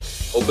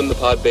Open the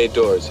pod bay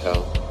doors,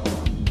 Hal.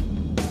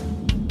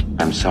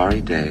 I'm sorry,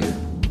 Dave.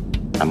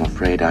 I'm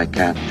afraid I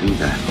can't do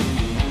that.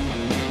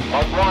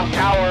 Mark 1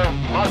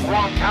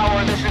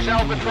 Tower, this is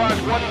Albatross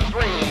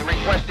 1-3,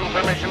 requesting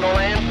permission to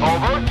land.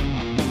 Over.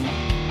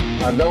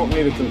 I don't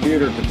need a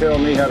computer to tell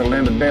me how to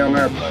land a damn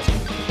airplane.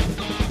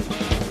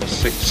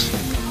 6.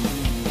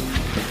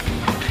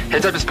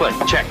 Heads-up display,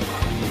 check.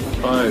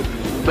 5.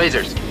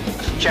 Lasers,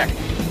 check.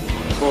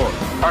 4.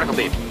 Particle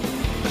beam,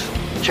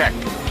 check.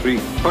 3.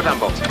 Photon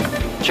bolts,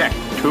 check.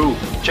 2.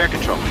 Chair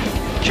control,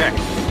 check.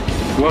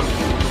 1.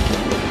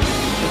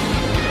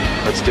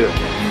 Let's do it.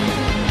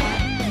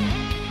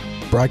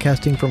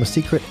 Broadcasting from a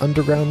secret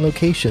underground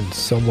location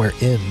somewhere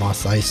in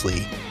Mos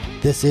Eisley.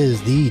 This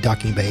is the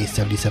Docking Bay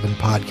 77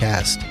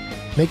 podcast.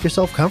 Make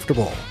yourself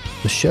comfortable.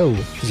 The show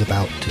is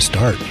about to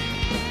start.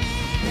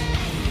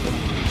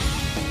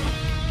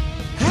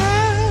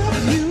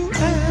 Have you ever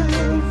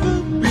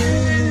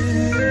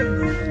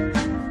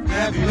been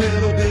that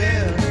little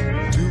bit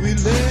to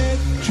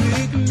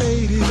Electric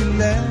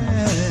Ladyland?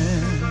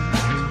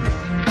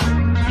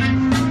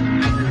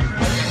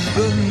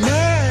 The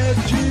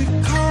magic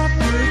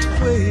carpet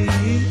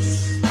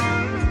waits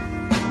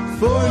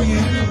for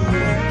you,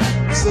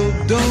 so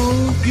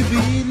don't you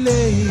be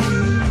late.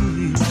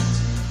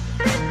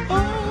 Oh,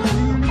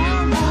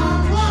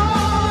 I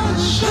wanna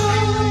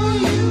show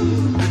you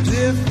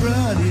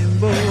different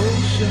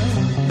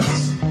emotions.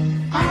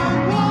 I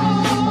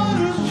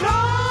wanna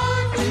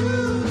show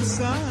you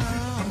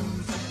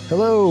sounds.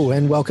 Hello,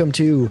 and welcome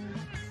to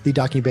the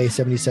Docking Bay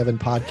 77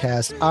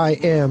 podcast. I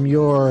am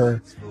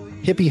your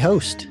hippie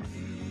host,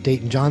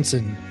 Dayton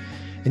Johnson.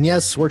 And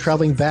yes, we're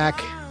traveling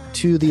back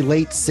to the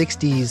late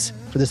 60s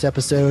for this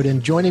episode.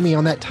 And joining me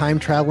on that time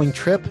traveling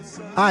trip,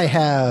 I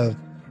have,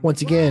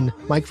 once again,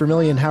 Mike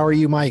Vermillion. How are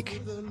you,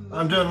 Mike?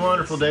 I'm doing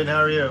wonderful, Dayton.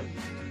 How are you?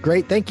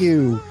 Great, thank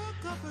you.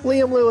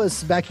 Liam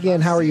Lewis, back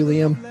again. How are you,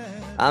 Liam?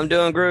 I'm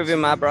doing groovy,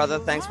 my brother.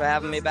 Thanks for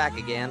having me back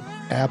again.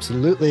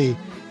 Absolutely.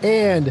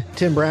 And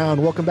Tim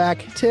Brown, welcome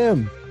back.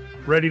 Tim.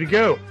 Ready to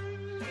go.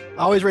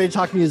 Always ready to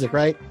talk music,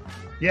 right?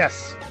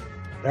 Yes.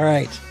 All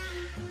right.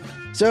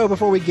 So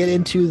before we get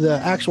into the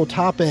actual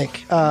topic,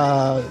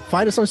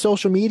 find us on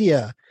social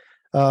media.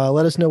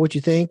 Let us know what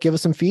you think. Give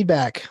us some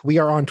feedback. We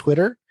are on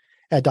Twitter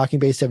at Docking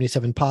Bay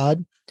 77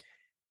 Pod,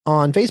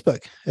 on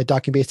Facebook at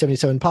Docking Bay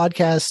 77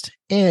 Podcast,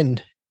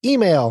 and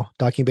email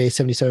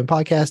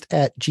dockingbay77podcast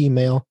at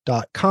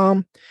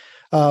gmail.com.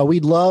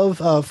 We'd love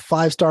a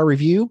 5-star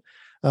review.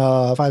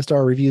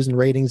 5-star reviews and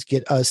ratings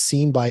get us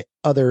seen by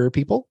other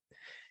people,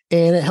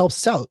 and it helps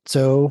us out.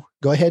 So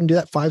go ahead and do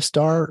that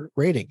 5-star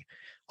rating.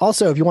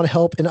 Also, if you want to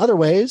help in other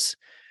ways,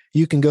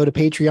 you can go to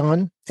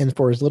Patreon, and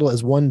for as little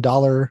as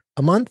 $1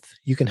 a month,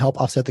 you can help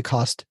offset the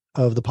cost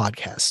of the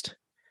podcast.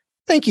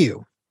 Thank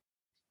you.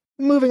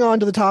 Moving on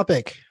to the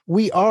topic,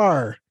 we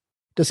are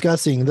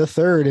discussing the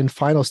third and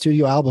final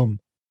studio album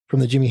from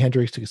the Jimi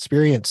Hendrix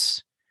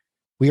Experience.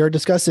 We are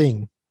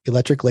discussing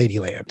Electric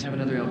Ladyland. Have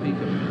another LP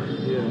coming.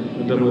 Yeah,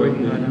 a double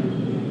LP.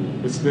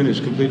 It's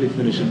finished, completely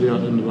finished. It'll be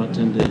out in about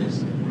 10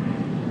 days.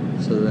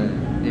 So that,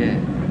 yeah.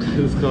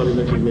 It's called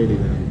Electric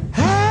Ladyland.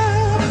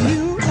 Have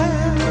you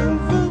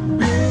ever been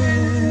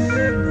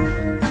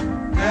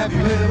that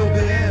little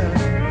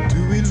bit to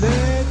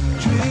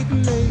Electric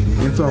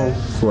Ladyland? Info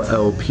for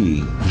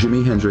LP,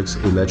 Jimi Hendrix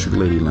Electric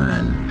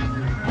Ladyland.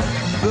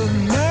 The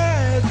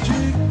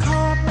magic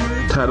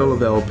carpet Title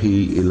of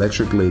LP,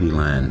 Electric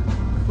Ladyland.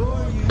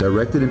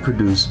 Directed and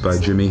produced by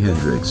Jimi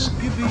Hendrix.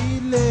 you be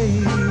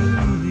late.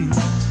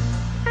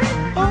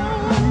 Oh,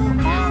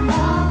 I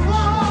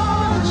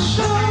wanna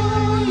show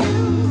you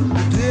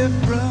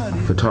different.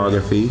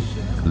 Photography,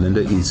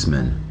 Linda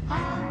Eastman.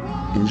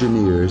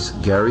 Engineers,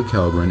 Gary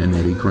Kelgren and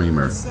Eddie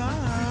Kramer.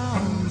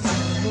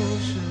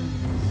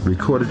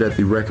 Recorded at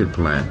the Record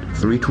Plant,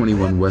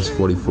 321 West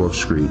 44th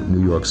Street,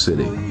 New York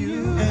City.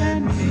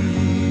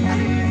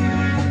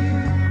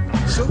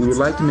 We would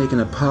like to make an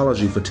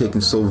apology for taking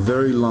so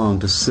very long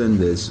to send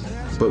this,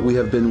 but we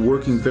have been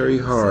working very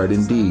hard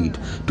indeed,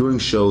 doing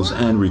shows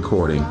and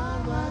recording.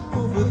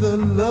 Over the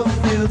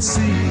love-filled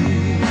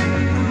sea.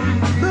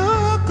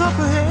 Look up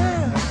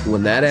ahead.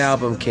 When that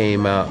album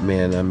came out,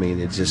 man, I mean,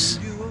 it just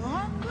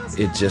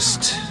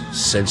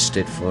cinched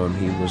it for him.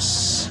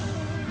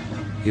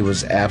 He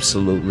was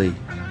absolutely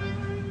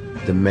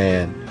the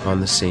man on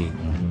the scene.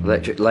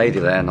 Electric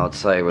Ladyland, I'd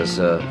say, was,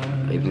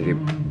 even if you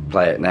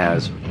play it now,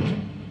 is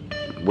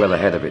well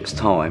ahead of its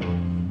time,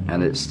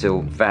 and it's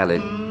still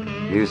valid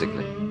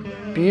musically.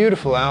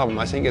 Beautiful album.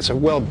 I think it's a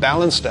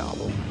well-balanced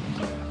album.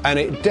 And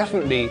it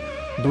definitely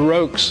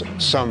broke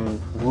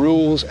some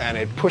rules, and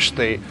it pushed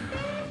the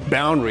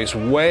boundaries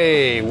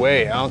way,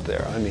 way out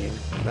there. I mean,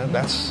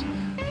 that's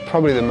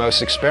probably the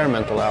most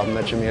experimental album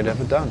that Jimi had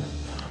ever done.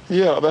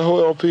 Yeah, that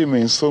whole LP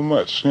means so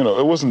much. You know,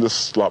 it wasn't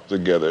just slopped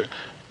together.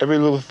 Every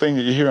little thing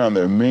that you hear on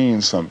there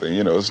means something.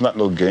 You know, it's not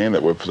no game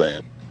that we're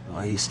playing.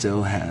 Well, he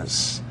still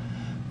has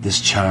this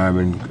charm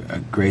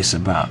and grace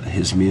about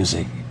his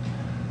music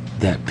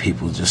that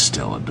people just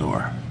still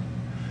adore.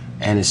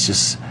 And it's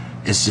just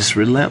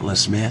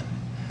relentless, man.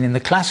 In the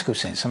classical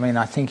sense, I mean,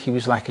 I think he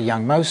was like a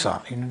young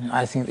Mozart. You know,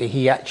 I think that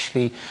he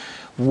actually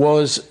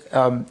was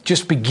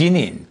just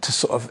beginning to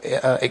sort of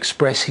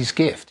express his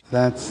gift.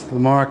 That's the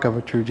mark of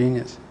a true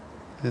genius.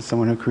 It's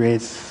someone who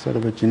creates sort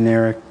of a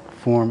generic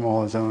form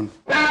all his own.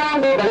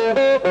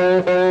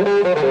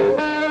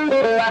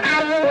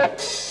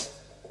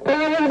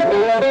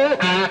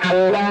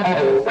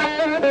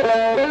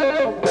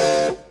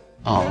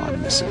 Oh, I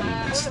miss him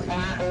immensely.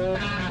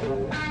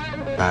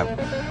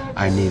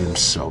 I need him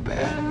so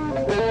bad.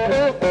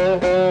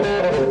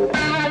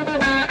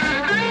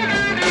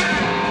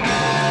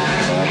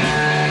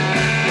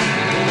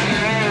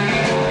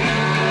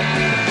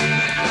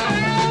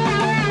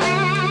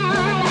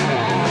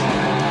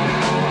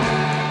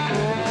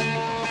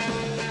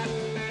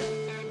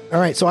 All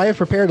right, so I have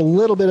prepared a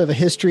little bit of a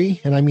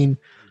history, and I mean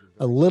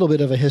a little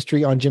bit of a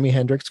history on Jimi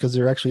Hendrix because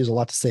there actually is a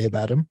lot to say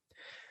about him.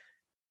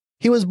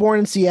 He was born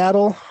in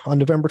Seattle on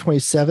November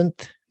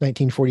 27th,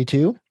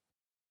 1942,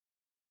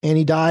 and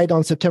he died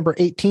on September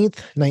 18th,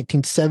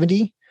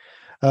 1970.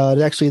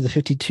 It's actually the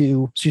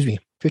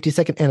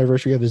 52nd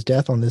anniversary of his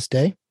death on this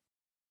day.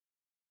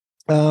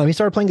 He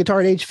started playing guitar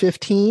at age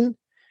 15.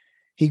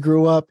 He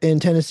grew up in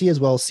Tennessee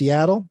as well as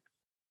Seattle.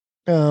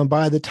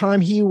 By the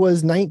time he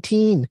was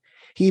 19,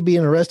 he'd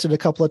been arrested a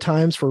couple of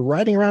times for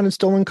riding around in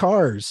stolen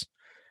cars.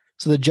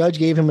 So the judge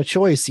gave him a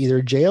choice,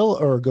 either jail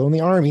or go in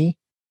the Army.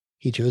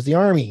 He chose the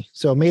Army.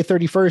 So May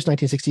 31st,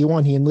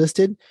 1961, he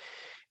enlisted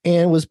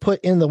and was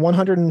put in the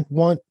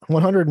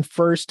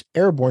 101st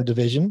Airborne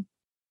Division.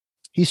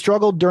 He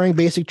struggled during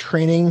basic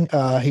training.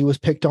 He was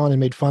picked on and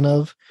made fun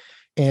of,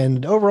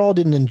 and overall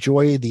didn't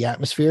enjoy the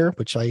atmosphere,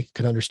 which I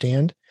could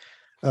understand.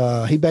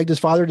 He begged his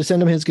father to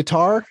send him his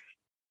guitar,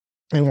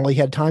 and while he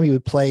had time, he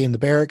would play in the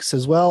barracks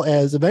as well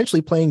as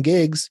eventually playing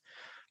gigs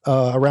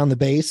around the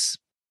base.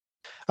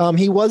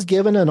 He was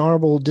given an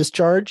honorable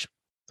discharge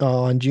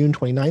on June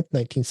 29th,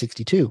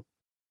 1962.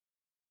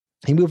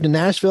 He moved to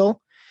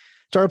Nashville,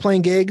 started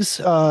playing gigs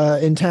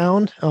in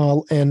town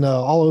and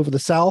all over the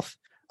South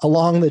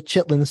along the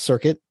Chitlin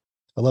Circuit.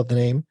 I love the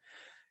name.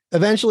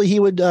 Eventually, he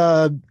would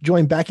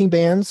join backing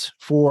bands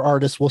for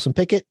artists Wilson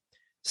Pickett,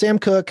 Sam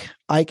Cooke,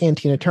 Ike and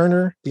Tina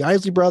Turner, the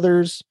Isley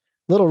Brothers,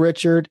 Little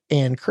Richard,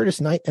 and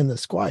Curtis Knight and the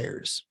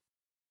Squires.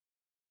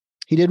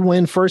 He did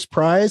win first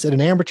prize at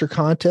an amateur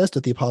contest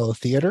at the Apollo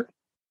Theater.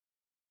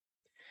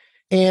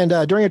 And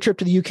during a trip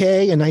to the UK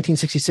in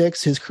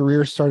 1966, his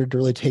career started to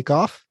really take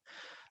off.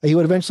 He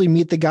would eventually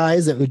meet the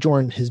guys that would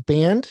join his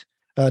band,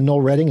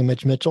 Noel Redding and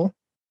Mitch Mitchell.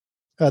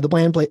 The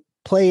band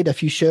played a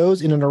few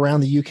shows in and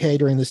around the UK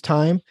during this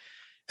time,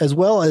 as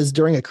well as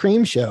during a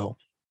Cream show.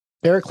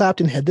 Eric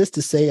Clapton had this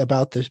to say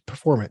about the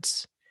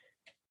performance.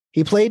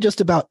 He played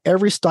just about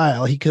every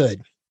style he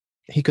could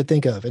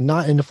think of, and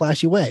not in a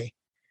flashy way.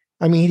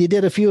 I mean, he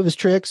did a few of his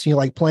tricks,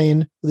 like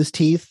playing with his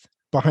teeth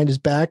behind his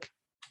back,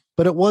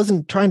 but it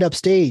wasn't trying to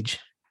upstage.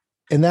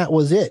 And that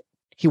was it.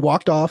 He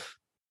walked off,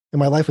 and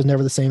my life was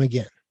never the same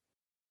again.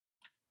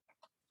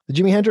 The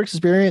Jimi Hendrix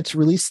Experience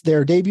released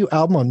their debut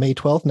album on May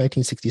 12th,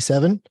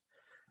 1967.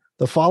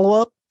 The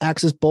follow-up,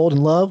 Axis Bold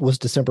and Love, was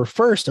December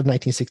 1st of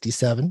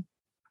 1967.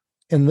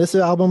 And this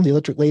album, The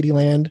Electric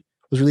Ladyland,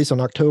 was released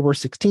on October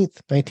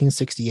 16th,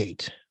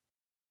 1968.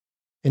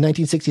 In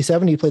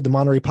 1967, he played the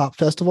Monterey Pop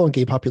Festival and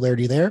gained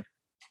popularity there.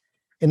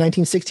 In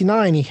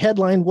 1969, he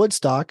headlined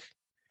Woodstock,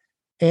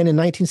 and in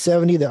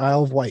 1970, the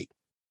Isle of Wight.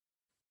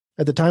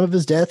 At the time of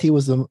his death, he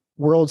was the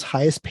world's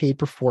highest paid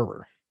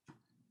performer.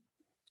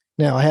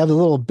 Now, I have a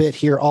little bit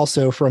here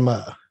also from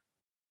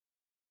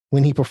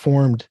when he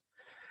performed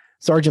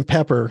Sgt.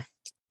 Pepper.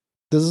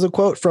 This is a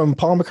quote from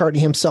Paul McCartney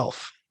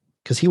himself,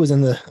 because he was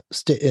in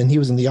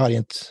the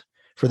audience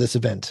for this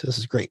event. This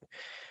is great.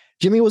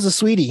 Jimmy was a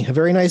sweetie, a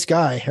very nice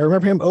guy. I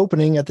remember him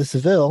opening at the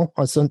Seville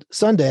on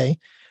Sunday,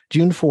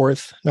 June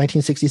 4th,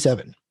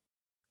 1967.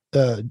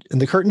 And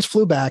the curtains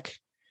flew back,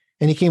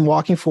 and he came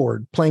walking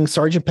forward, playing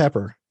Sgt.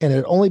 Pepper, and it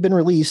had only been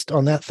released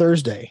on that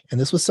Thursday, and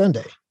this was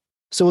Sunday.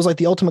 So it was like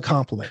the ultimate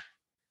compliment.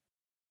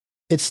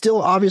 It's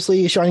still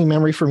obviously a shining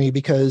memory for me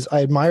because I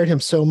admired him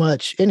so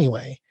much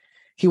anyway.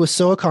 He was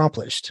so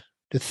accomplished.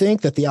 To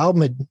think that the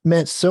album had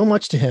meant so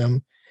much to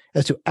him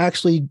as to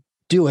actually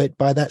do it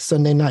by that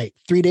Sunday night,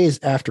 3 days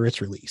after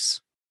its release.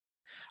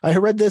 I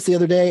read this the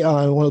other day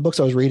on one of the books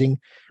I was reading.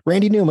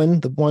 Randy Newman,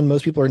 the one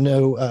most people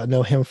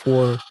know him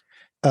for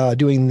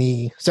doing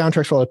the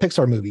soundtracks for all the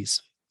Pixar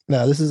movies.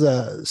 Now, this is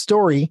a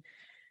story.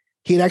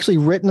 He had actually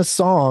written a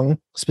song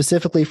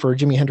specifically for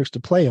Jimi Hendrix to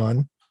play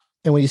on.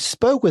 And when he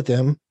spoke with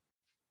him,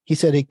 he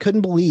said he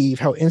couldn't believe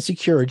how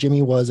insecure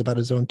Jimmy was about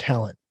his own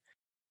talent.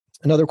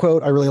 Another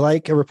quote I really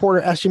like, a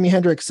reporter asked Jimi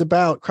Hendrix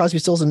about Crosby,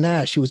 Stills, and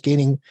Nash, who was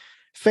gaining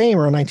fame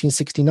around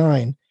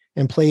 1969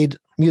 and played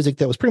music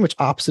that was pretty much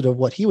opposite of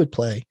what he would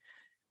play.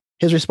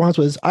 His response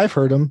was, "I've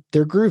heard them.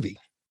 They're groovy."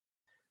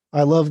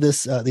 I love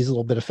this. These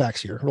little bit of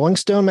facts here. Rolling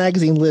Stone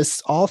magazine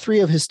lists all three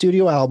of his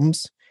studio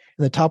albums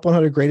in the top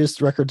 100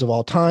 greatest records of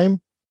all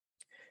time.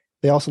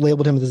 They also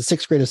labeled him as the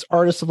 6th greatest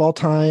artist of all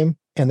time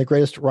and the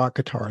greatest rock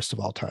guitarist of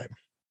all time.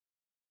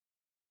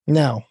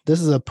 Now,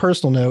 this is a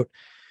personal note.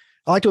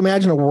 I like to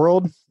imagine a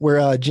world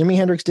where Jimi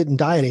Hendrix didn't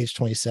die at age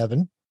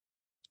 27.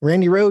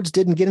 Randy Rhoads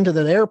didn't get into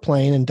that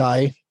airplane and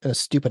die in a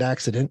stupid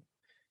accident.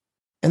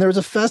 And there was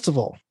a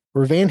festival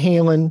where Van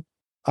Halen,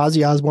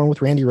 Ozzy Osbourne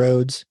with Randy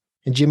Rhoads,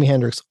 and Jimi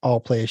Hendrix all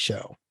play a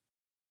show.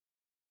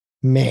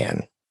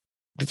 Man,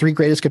 the three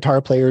greatest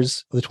guitar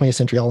players of the 20th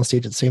century all on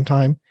stage at the same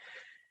time.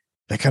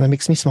 That kind of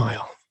makes me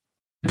smile.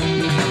 People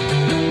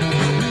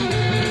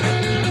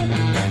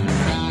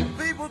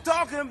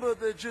talking,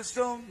 but they just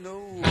don't know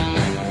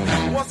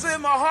what's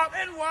in my heart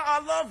and why I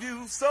love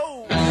you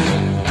so.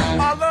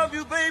 I love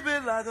you, baby,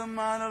 like a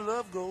mine of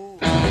love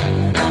gold.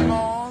 Come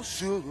on,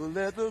 sugar,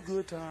 let the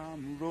good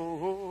time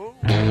roll.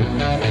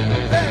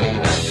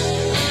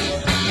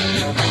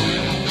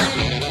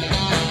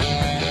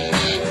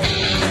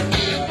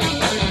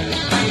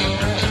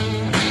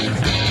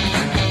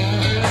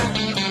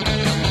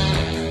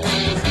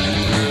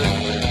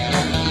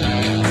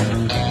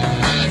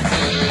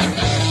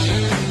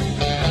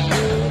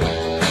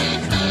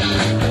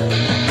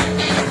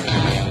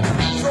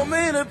 So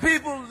many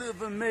people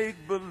live and make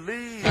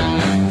believe.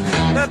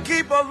 They'll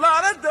keep a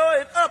lot of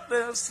dirt up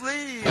their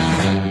sleeve.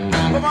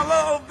 But my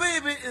love,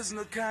 baby, isn't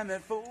the kind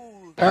that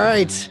folds. All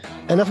right.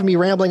 Enough of me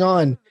rambling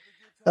on.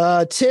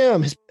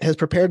 Tim has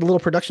prepared a little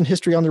production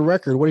history on the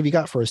record. What have you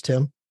got for us,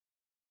 Tim?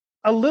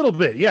 A little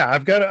bit, yeah. I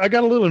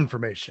got a little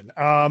information.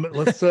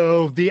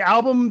 So the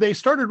album, they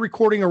started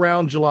recording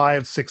around July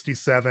of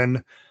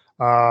 '67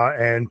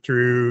 and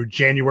through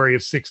January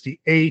of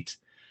 '68.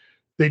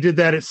 They did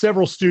that at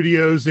several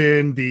studios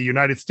in the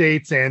United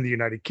States and the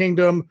United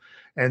Kingdom.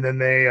 And then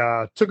they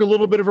took a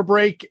little bit of a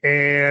break,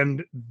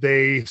 and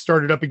they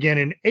started up again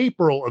in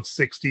April of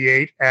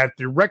 '68 at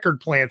the Record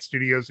Plant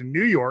Studios in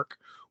New York,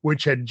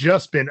 which had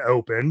just been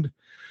opened.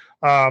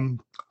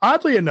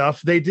 Oddly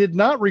enough, they did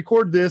not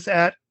record this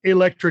at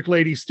Electric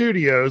Lady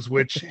Studios,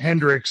 which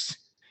Hendrix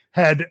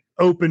had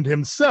opened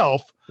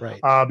himself, right?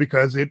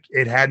 Because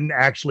it hadn't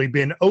actually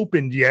been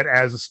opened yet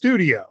as a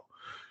studio.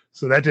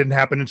 So that didn't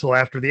happen until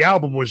after the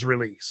album was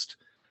released.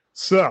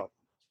 So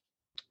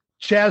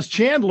Chas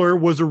Chandler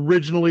was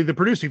originally the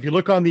producer. If you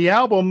look on the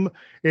album,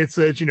 it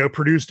says,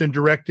 produced and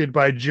directed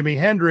by Jimi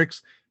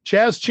Hendrix.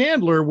 Chas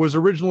Chandler was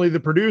originally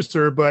the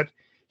producer, but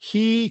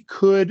he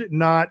could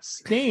not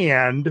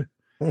stand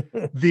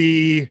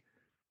the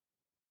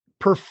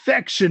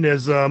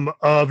perfectionism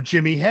of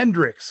Jimi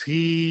Hendrix.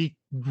 He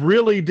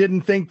really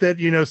didn't think that,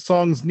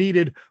 songs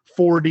needed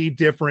 40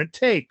 different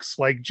takes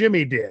like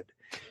Jimi did.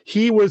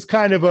 He was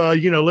kind of a,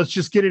 let's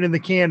just get it in the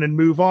can and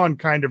move on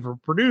kind of a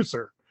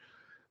producer.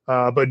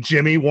 But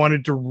Jimi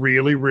wanted to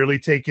really, really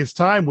take his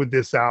time with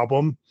this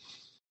album.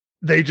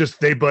 They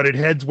butted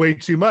heads way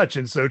too much.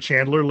 And so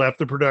Chandler left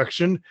the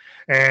production,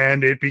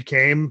 and it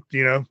became,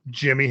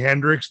 Jimi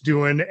Hendrix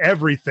doing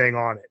everything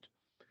on it.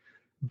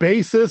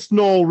 Bassist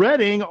Noel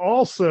Redding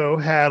also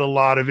had a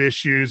lot of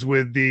issues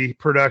with the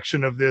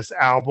production of this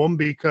album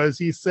because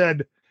he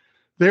said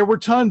there were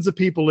tons of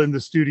people in the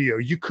studio.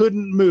 You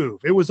couldn't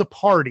move. It was a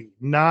party,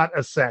 not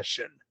a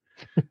session.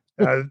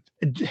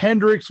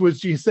 Hendrix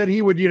he said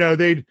he would,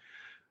 they'd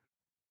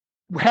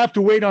have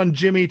to wait on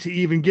Jimi to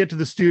even get to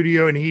the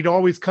studio, and he'd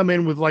always come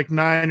in with like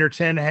 9 or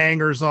 10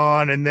 hangers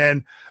on, and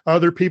then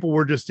other people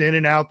were just in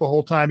and out the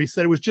whole time. He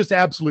said it was just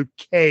absolute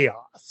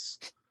chaos.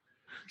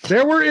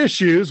 There were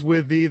issues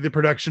with the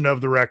production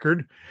of the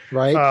record,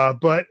 right?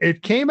 But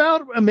it came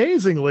out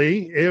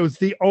amazingly. It was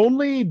the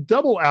only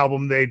double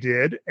album they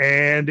did,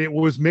 and it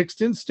was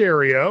mixed in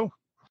stereo.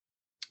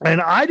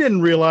 And I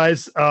didn't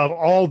realize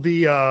all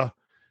the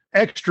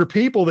extra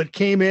people that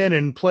came in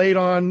and played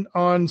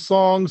on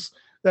songs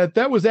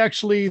that was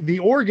actually the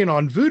organ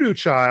on Voodoo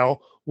Child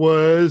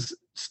was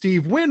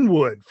Steve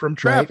Winwood from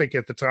Traffic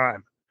at the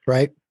time.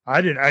 Right. I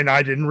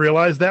didn't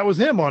realize that was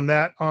him on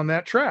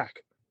that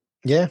track.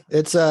 Yeah,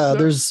 it's I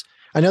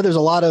know there's a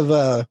lot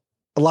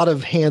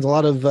of hands,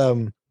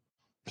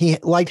 he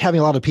liked having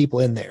a lot of people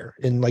in there.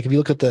 And like if you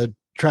look at the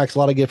tracks, a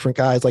lot of different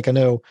guys. Like I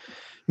know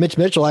Mitch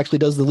Mitchell actually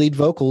does the lead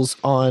vocals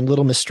on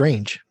Little Miss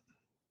Strange.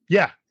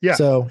 Yeah.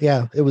 So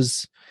yeah, it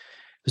was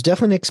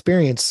definitely an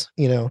experience,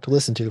 to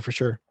listen to for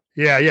sure.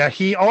 Yeah. They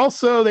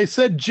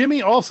said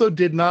Jimi also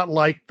did not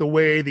like the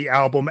way the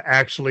album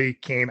actually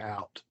came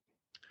out.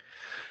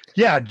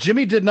 Yeah,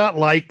 Jimi did not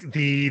like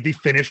the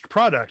finished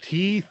product.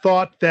 He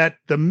thought that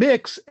the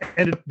mix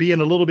ended up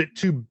being a little bit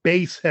too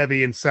bass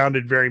heavy and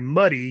sounded very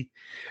muddy.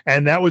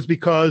 And that was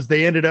because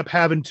they ended up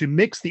having to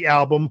mix the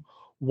album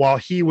while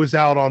he was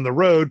out on the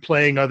road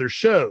playing other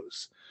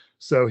shows.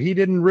 So he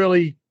didn't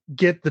really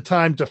get the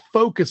time to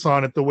focus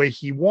on it the way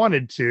he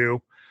wanted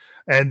to.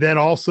 And then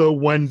also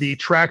when the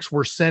tracks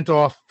were sent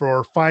off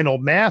for final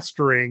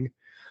mastering,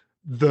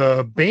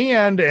 the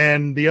band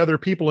and the other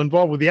people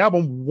involved with the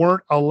album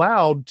weren't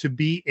allowed to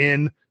be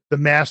in the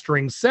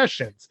mastering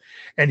sessions.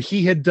 And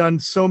he had done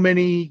so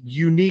many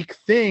unique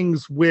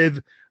things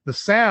with the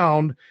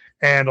sound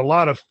and a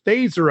lot of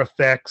phaser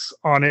effects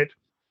on it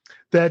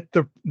that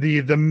the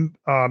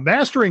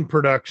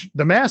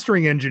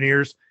mastering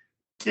engineers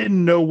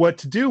didn't know what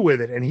to do with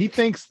it. And he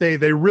thinks they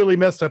really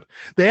messed up.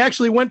 They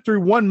actually went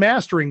through one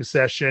mastering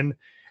session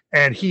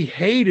and he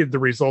hated the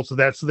results of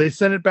that. So they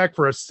sent it back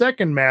for a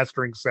second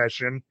mastering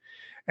session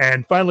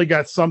and finally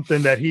got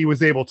something that he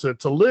was able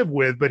to live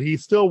with, but he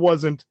still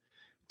wasn't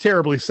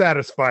terribly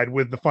satisfied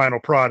with the final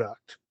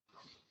product.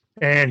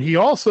 And he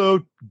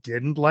also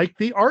didn't like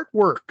the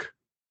artwork.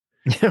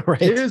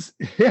 Right.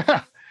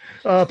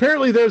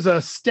 Apparently there's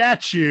a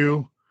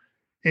statue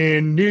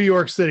in New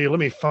York City. Let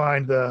me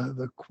find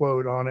the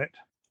quote on it.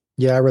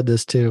 Yeah, I read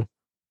this too.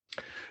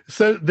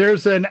 So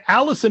there's an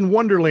Alice in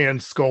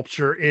Wonderland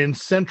sculpture in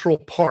Central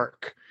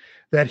Park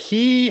that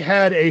he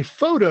had a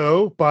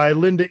photo by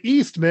Linda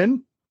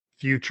Eastman,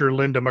 future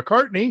Linda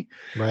McCartney,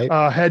 right,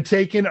 had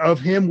taken of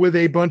him with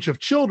a bunch of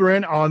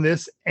children on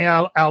this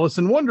Alice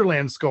in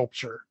Wonderland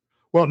sculpture.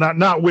 Well,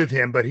 not with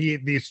him, but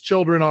these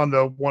children on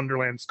the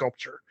Wonderland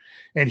sculpture.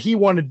 And he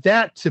wanted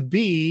that to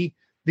be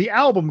the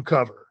album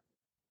cover.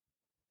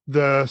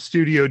 The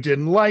studio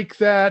didn't like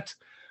that.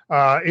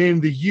 In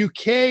the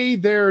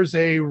UK, there's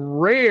a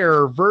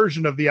rare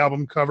version of the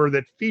album cover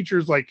that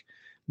features like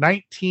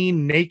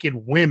 19 naked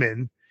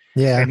women.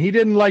 Yeah. And he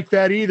didn't like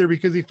that either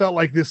because he felt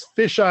like this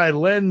fisheye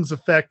lens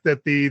effect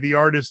that the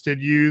artist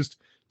had used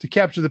to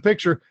capture the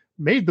picture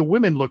made the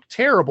women look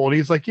terrible. And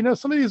he's like,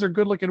 some of these are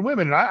good looking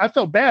women. And I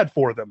felt bad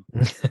for them.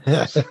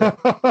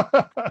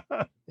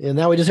 And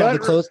now we just have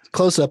the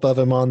close up of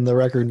him on the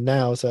record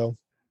now. So,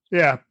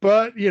 yeah.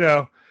 But,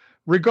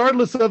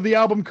 regardless of the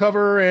album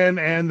cover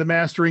and the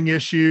mastering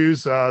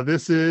issues,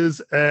 this is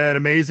an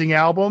amazing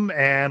album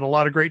and a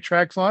lot of great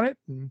tracks on it.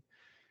 And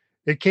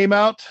it came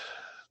out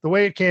the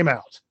way it came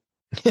out.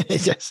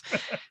 Yes.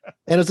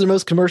 And it's the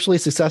most commercially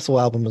successful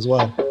album as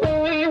well.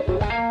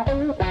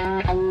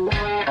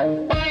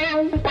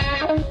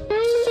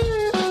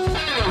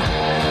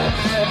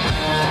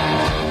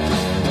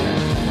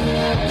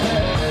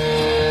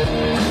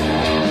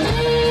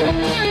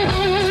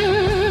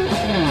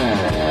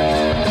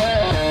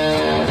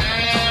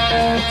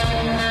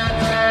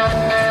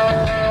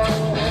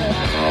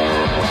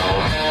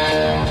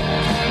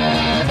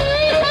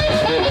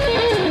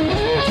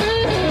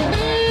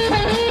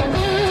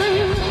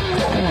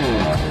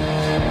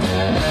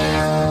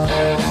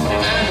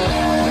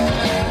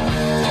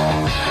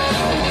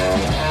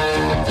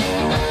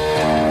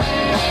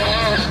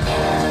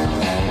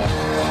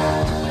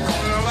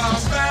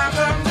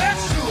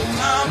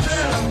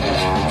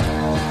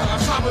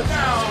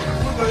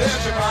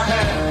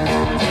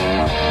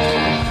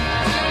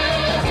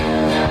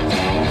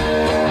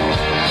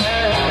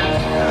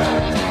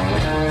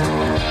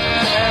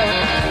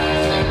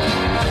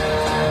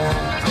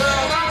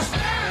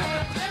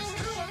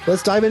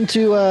 Let's dive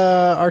into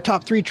our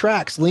top 3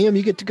 tracks. Liam,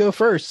 you get to go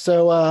first.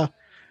 So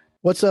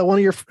what's one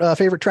of your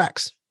favorite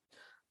tracks?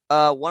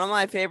 One of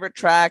my favorite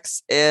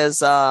tracks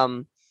is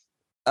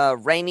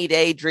Rainy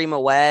Day, Dream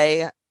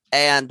Away,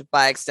 and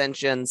by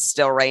extension,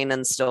 Still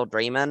Rainin', Still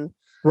Dreamin'.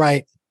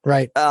 Right.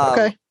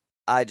 Okay.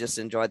 I just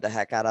enjoyed the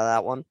heck out of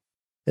that one.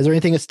 Is there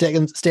anything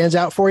that stands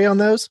out for you on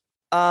those?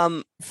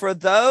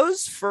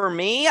 For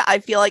me, I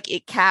feel like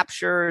it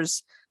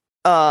captures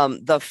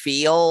the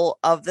feel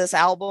of this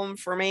album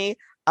for me.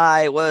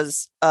 I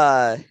was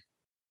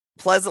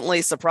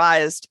pleasantly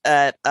surprised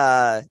at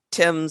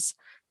Tim's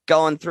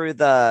going through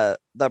the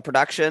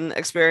production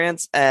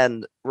experience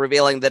and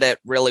revealing that it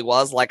really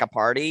was like a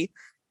party,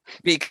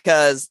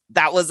 because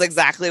that was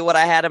exactly what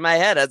I had in my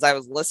head as I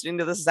was listening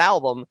to this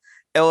album.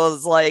 It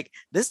was like,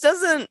 this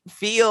doesn't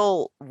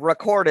feel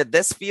recorded.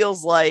 This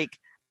feels like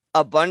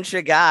a bunch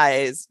of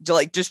guys,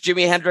 like just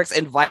Jimi Hendrix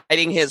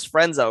inviting his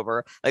friends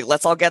over. Like,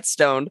 let's all get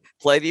stoned,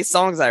 play these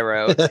songs I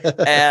wrote,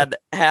 and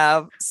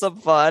have some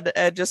fun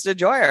and just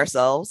enjoy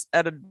ourselves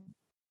and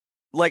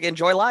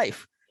enjoy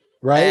life.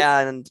 Right.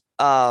 And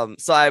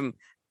so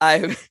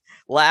I'm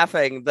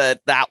laughing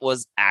that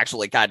was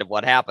actually kind of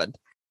what happened,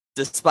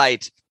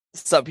 despite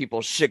some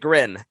people's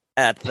chagrin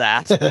at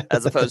that,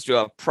 as opposed to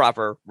a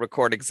proper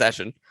recording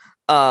session.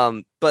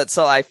 But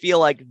so I feel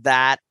like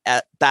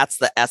that's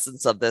the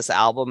essence of this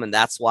album, and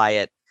that's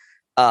why it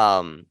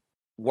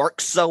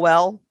works so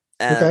well.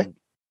 And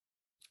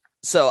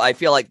so I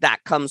feel like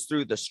that comes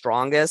through the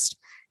strongest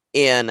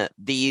in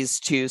these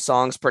 2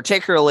 songs,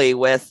 particularly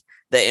with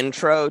the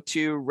intro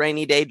to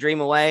Rainy Day,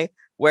 Dream Away,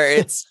 where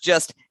it's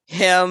just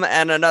him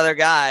and another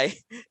guy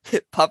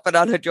puffing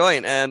on a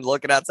joint and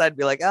looking outside and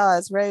be like, oh,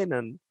 it's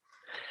raining.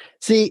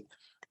 See,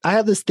 I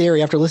have this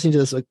theory after listening to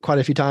this quite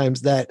a few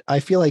times that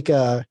I feel like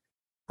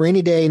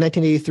Rainy Day,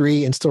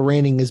 1983 and Still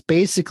Raining is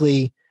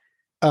basically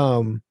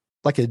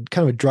like a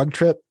kind of a drug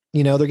trip.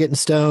 They're getting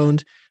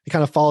stoned. They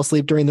kind of fall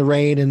asleep during the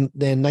rain. And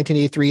then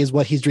 1983 is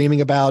what he's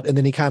dreaming about. And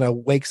then he kind of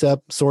wakes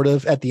up sort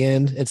of at the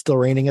end. It's still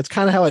raining. It's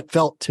kind of how it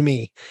felt to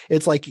me.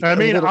 It's like,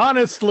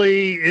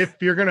 honestly, if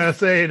you're going to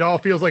say it all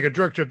feels like a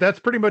drug trip, that's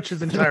pretty much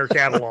his entire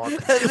catalog.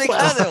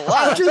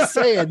 I'm just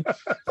saying,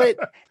 but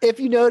if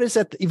you notice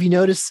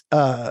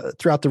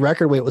throughout the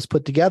record, the way it was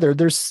put together,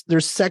 there's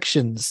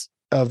sections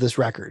of this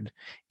record.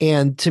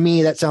 And to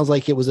me, that sounds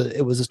like it was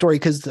a story,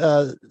 because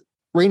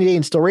Rainy Day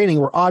and Still Raining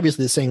were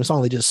obviously the same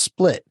song. They just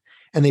split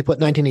and they put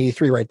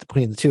 1983 right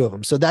between the 2 of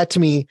them. So that, to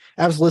me,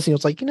 I was listening, I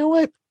was like, you know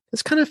what?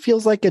 this kind of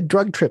feels like a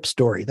drug trip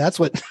story. That's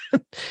what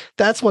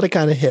that's what it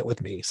kind of hit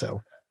with me.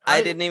 So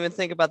I didn't even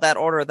think about that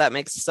order. That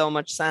makes so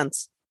much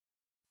sense.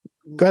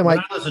 Go ahead, Mike.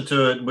 When I listened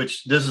to it,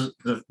 which this is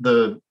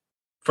the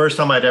first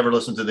time I'd ever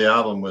listened to the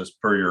album was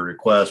per your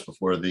request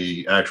before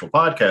the actual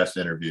podcast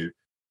interview.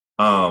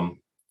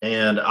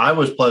 And I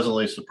was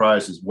pleasantly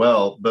surprised as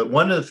well. But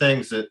one of the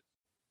things that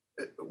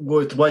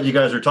with what you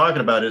guys are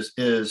talking about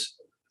is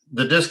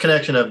the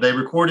disconnection of they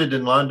recorded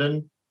in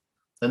London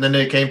and then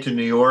they came to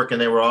New York and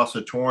they were also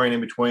touring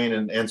in between.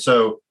 And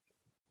so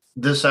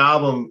this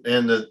album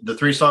and the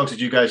three songs that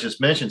you guys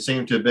just mentioned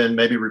seem to have been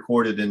maybe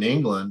recorded in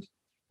England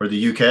or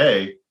the UK.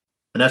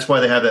 And that's why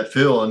they have that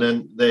feel. And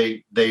then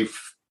they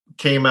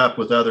came up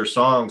with other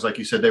songs. Like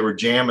you said, they were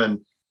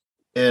jamming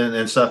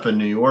and stuff in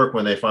New York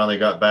when they finally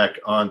got back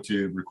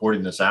onto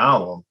recording this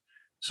album.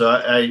 So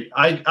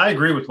I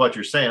agree with what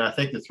you're saying. I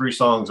think the three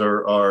songs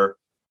are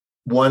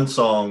one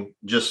song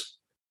just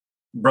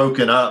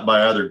broken up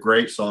by other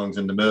great songs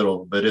in the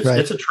middle, but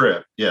it's a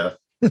trip. Yeah.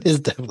 It is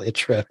definitely a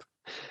trip.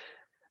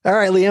 All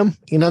right, Liam,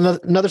 you know,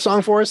 another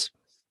song for us?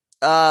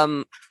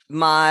 Another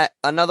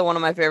one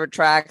of my favorite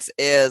tracks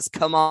is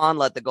Come On,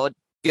 Let the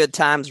Good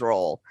Times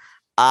Roll.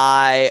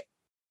 I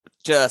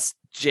just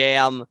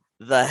jam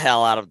the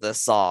hell out of this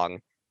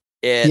song.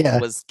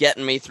 It was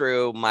getting me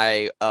through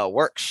my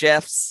work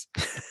shifts,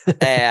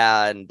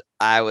 and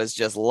I was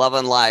just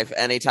loving life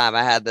anytime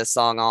I had this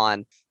song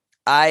on.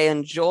 I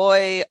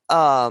enjoy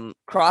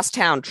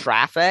Crosstown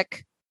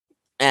Traffic,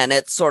 and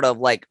it's sort of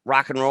like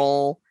rock and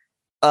roll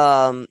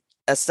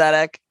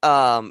aesthetic,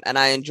 and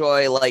I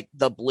enjoy like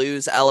the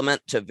blues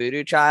element to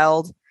Voodoo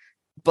Child,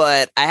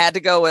 but I had to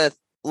go with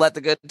Let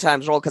the Good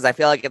Times Roll because I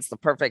feel like it's the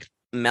perfect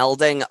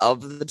melding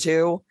of the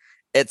two.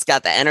 It's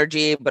got the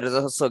energy, but it's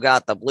also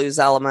got the blues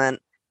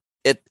element.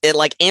 It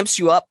like amps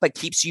you up, but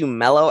keeps you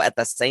mellow at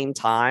the same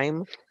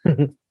time.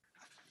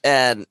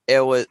 And it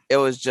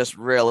was just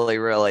really,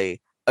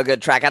 really a good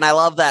track. And I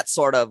love that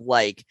sort of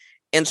like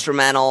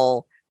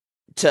instrumental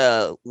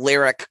to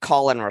lyric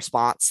call and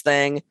response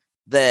thing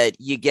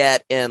that you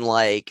get in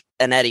like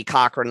an Eddie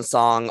Cochran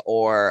song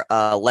or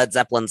Led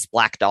Zeppelin's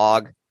Black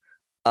Dog.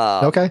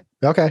 Okay.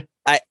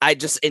 I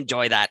just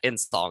enjoy that in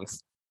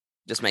songs.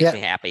 Just makes me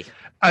happy.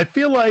 I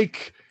feel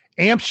like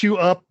amps you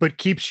up but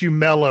keeps you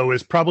mellow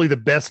is probably the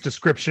best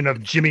description of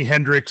Jimi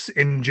Hendrix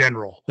in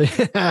general.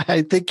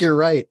 I think you're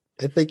right.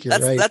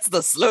 Right. That's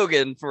the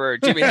slogan for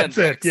Jimi That's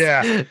Hendrix. It,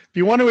 yeah. If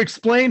you want to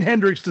explain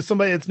Hendrix to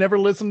somebody that's never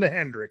listened to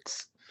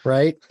Hendrix.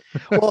 Right.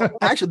 Well,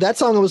 actually, that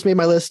song almost made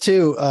my list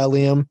too,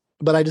 Liam.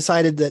 But I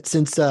decided that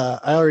since I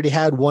already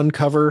had one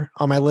cover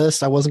on my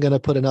list, I wasn't going to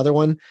put another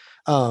one.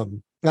 I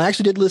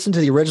actually did listen to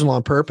the original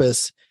on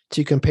purpose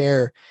to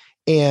compare.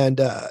 And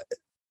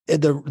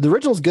the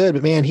original's good,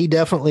 but man, he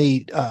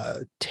definitely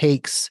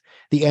takes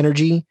the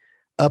energy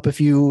up a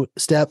few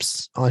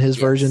steps on his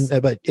version.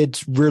 But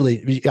it's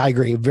really, I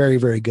agree, very,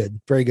 very good,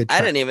 very good.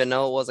 I didn't even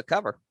know it was a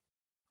cover.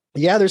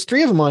 Yeah, there's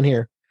 3 of them on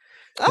here.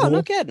 Oh,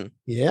 no kidding.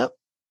 Yeah,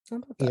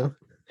 you know,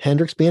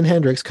 Hendrix being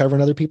Hendrix,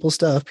 covering other people's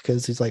stuff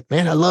because he's like,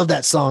 man, I love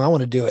that song. I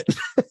want to do it.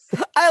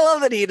 I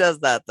love that he does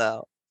that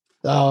though.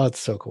 Oh, it's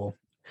so cool.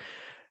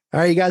 All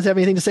right, you guys have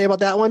anything to say about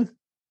that one?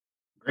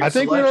 I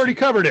think we already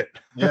covered it.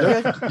 Yeah.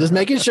 Okay, just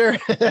making sure.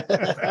 All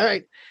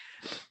right.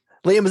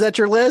 Liam, is that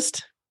your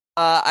list?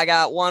 I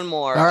got one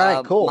more. All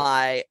right, cool.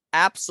 My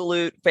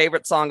absolute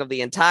favorite song of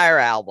the entire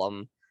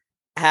album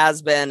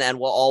has been and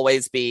will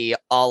always be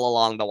All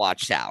Along the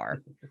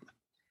Watchtower.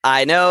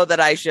 I know that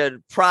I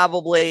should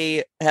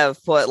probably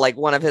have put like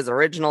one of his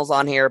originals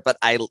on here, but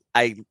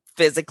I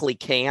physically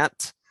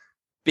can't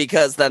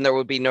because then there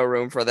would be no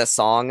room for this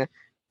song.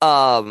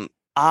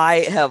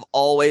 I have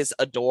always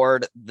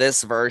adored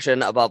this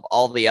version above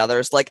all the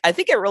others. Like, I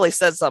think it really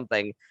says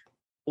something.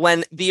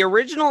 When the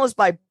original is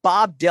by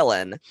Bob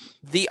Dylan,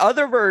 the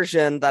other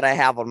version that I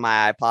have on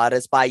my iPod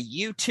is by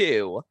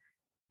U2,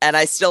 and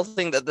I still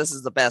think that this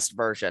is the best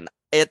version.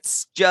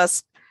 It's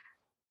just,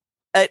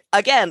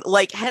 again,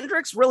 like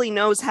Hendrix really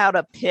knows how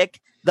to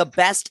pick the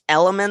best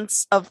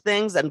elements of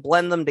things and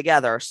blend them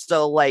together.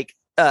 So, like,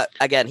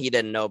 again, he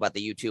didn't know about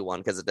the U2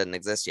 one because it didn't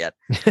exist yet.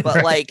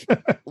 But like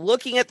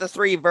looking at the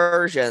 3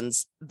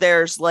 versions,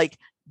 there's like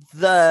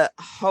the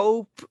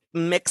hope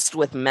mixed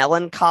with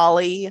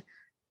melancholy,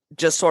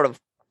 just sort of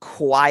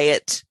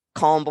quiet,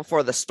 calm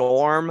before the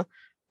storm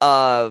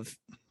of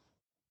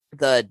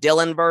the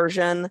Dylan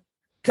version,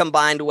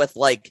 combined with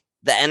like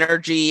the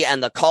energy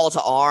and the call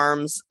to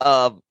arms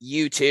of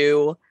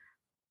U2,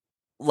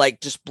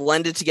 like just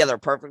blended together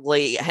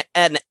perfectly.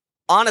 And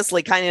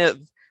honestly, kind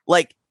of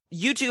like,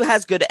 U2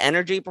 has good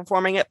energy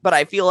performing it, but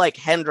I feel like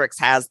Hendrix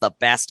has the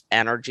best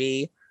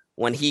energy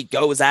when he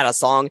goes at a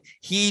song.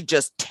 He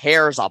just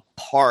tears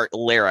apart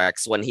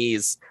lyrics when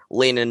he's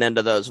leaning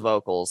into those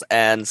vocals.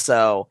 And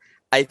so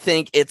I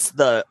think it's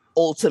the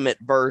ultimate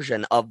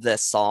version of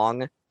this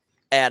song.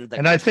 And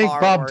I think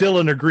Bob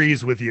Dylan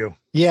agrees with you.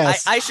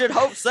 Yes. I should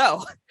hope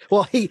so.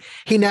 Well, he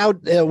now,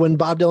 when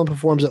Bob Dylan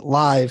performs it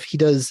live, he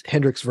does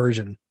Hendrix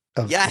version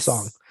of the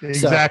song.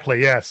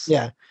 Exactly. So, yes.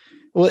 Yeah.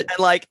 Well, and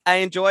like I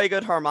enjoy a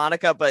good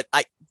harmonica, but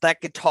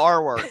that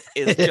guitar work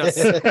is just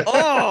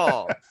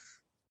oh.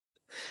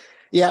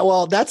 Yeah,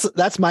 well,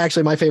 that's my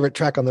favorite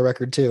track on the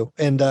record too,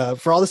 and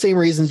for all the same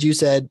reasons you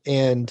said,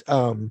 and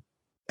I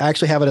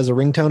actually have it as a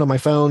ringtone on my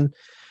phone.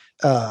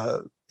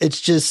 It's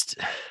just,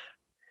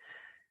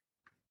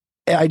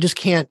 I just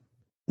can't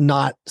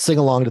not sing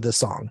along to this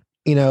song.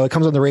 You know, it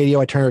comes on the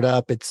radio, I turn it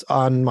up, it's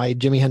on my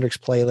Jimi Hendrix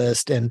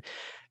playlist, and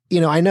you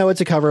know, I know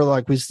it's a cover,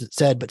 like we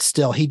said, but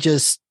still, he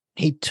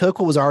took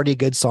what was already a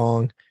good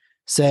song,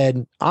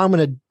 said, I'm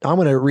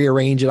gonna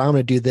rearrange it, I'm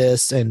gonna do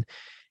this, and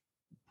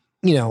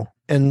you know,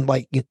 and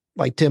like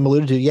Tim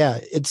alluded to, yeah,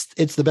 it's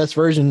the best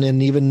version,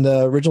 and even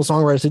the original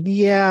songwriter said,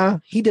 yeah,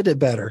 he did it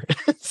better.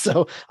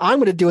 So I'm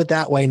gonna do it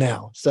that way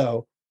now.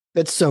 So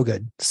it's so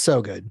good,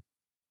 so good.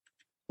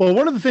 Well,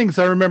 one of the things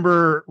I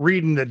remember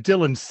reading that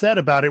Dylan said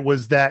about it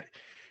was that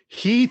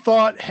he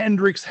thought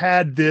Hendrix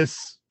had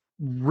this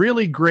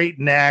really great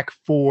knack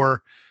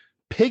for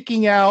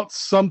picking out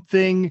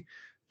something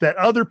that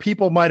other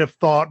people might have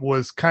thought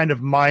was kind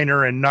of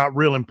minor and not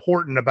real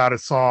important about a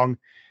song,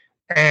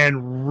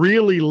 and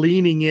really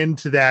leaning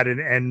into that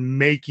and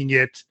making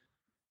it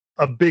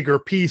a bigger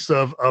piece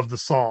of the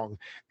song.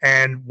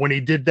 And when he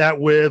did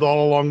that with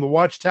All Along the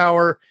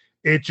Watchtower,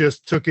 it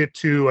just took it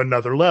to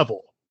another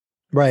level.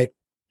 Right.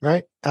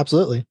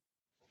 Absolutely.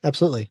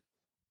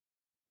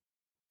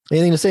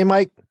 Anything to say,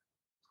 Mike?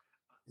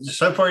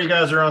 So far, you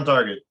guys are on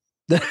target.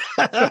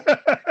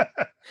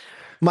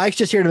 Mike's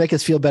just here to make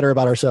us feel better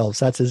about ourselves.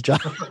 That's his job.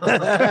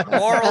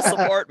 Moral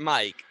support,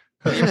 Mike.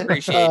 We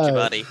appreciate you,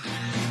 buddy.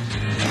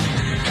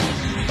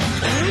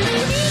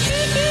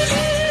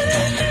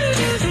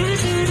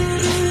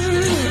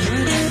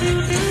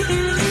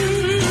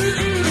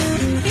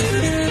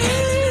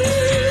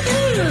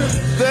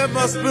 There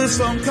must be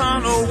some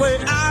kind of way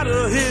out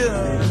of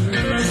here.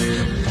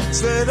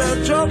 Say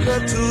the joker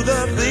to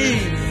the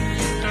thief.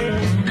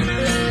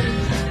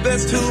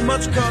 There's too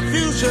much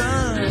confusion.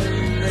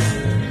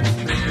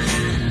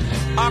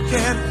 I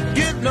can't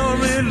get no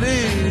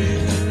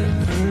relief.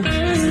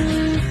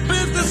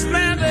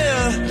 Businessman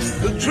there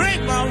to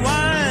drink my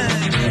wine.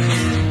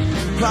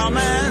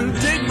 Plowman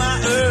take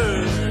my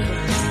earth.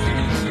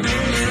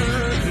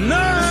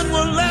 None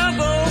will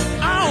ever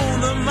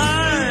own the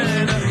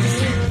mine.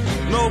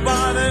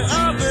 Nobody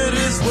of it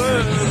is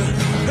worth.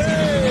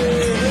 Hey.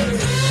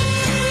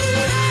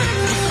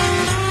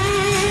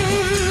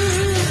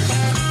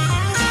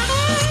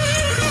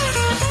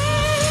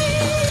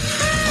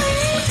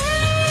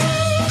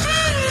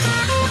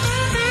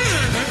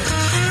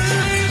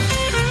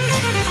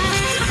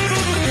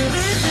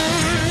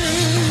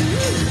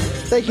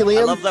 Thank you, Liam.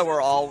 I love that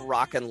we're all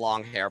rocking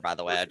long hair, by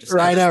the way. I just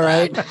right now,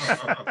 right?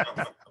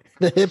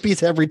 The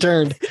hippies have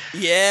returned.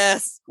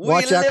 Yes.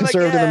 Watch out,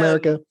 conservative again.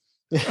 America.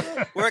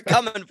 We're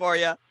coming for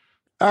you. All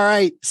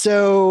right.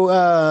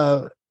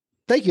 So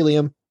thank you,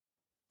 Liam.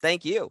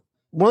 Thank you.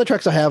 One of the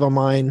tracks I have on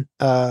mine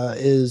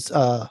is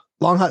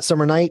Long Hot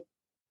Summer Night.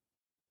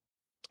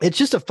 It's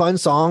just a fun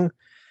song.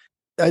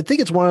 I think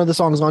it's one of the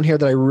songs on here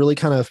that I really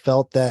kind of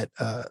felt that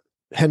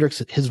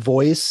Hendrix, his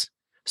voice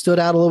stood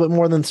out a little bit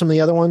more than some of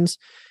the other ones.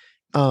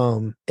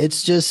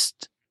 It's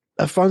just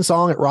a fun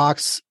song. It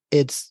rocks.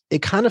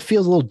 It kind of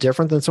feels a little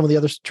different than some of the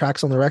other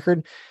tracks on the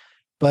record,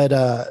 but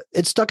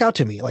it stuck out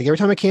to me. Like every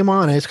time it came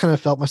on, I just kind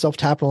of felt myself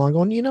tapping along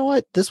going, you know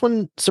what? This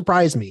one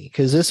surprised me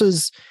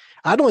because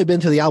I'd only been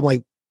to the album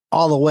like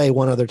all the way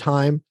one other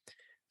time.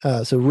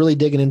 So really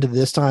digging into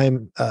this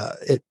time,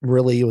 it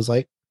really was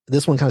like,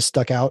 this one kind of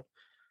stuck out.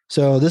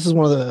 So this is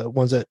one of the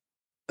ones that,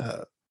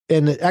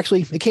 and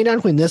it came down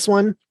between this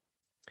one.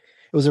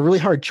 It was a really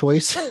hard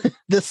choice.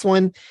 This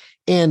one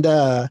and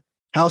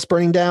House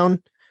Burning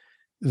Down,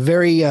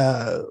 very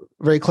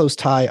very close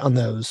tie on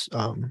those.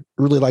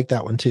 Really like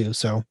that one too.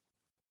 So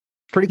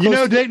pretty close. You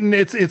know, Dayton,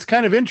 it's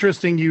kind of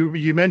interesting.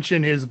 You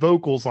mentioned his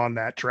vocals on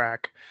that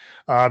track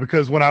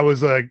because when I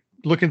was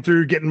looking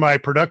through getting my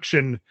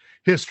production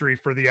history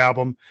for the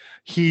album,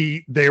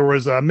 there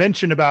was a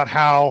mention about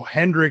how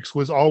Hendrix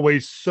was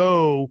always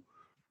so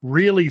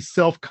really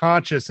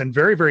self-conscious and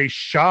very, very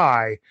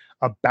shy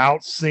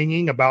about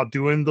singing, about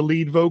doing the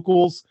lead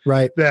vocals.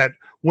 Right. That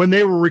when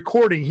they were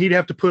recording, he'd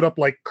have to put up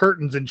like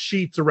curtains and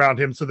sheets around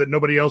him so that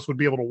nobody else would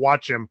be able to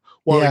watch him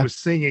while he was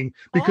singing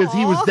because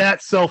he was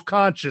that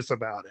self-conscious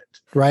about it.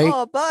 Right.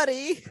 Oh,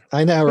 buddy.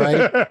 I know,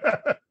 right?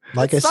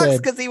 Like I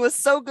said, because he was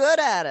so good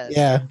at it.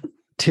 Yeah.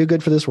 Too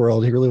good for this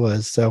world. He really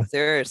was. So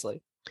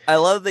seriously. I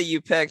love that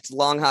you picked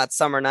Long Hot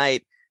Summer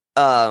Night.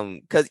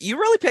 Because you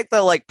really picked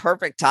the like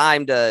perfect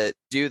time to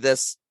do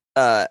this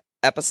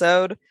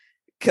episode.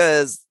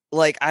 Because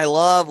like I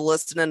love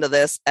listening to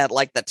this at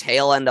like the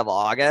tail end of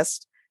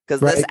August. Because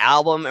this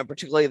album and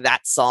particularly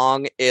that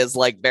song is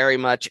like very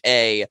much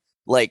a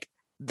like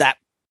that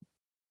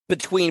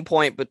between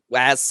point, but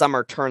as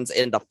summer turns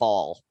into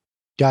fall.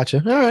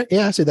 Gotcha. All right.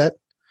 Yeah, I see that.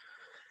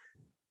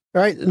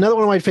 All right, another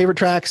one of my favorite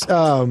tracks,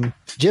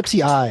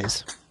 Gypsy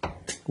Eyes.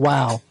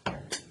 Wow.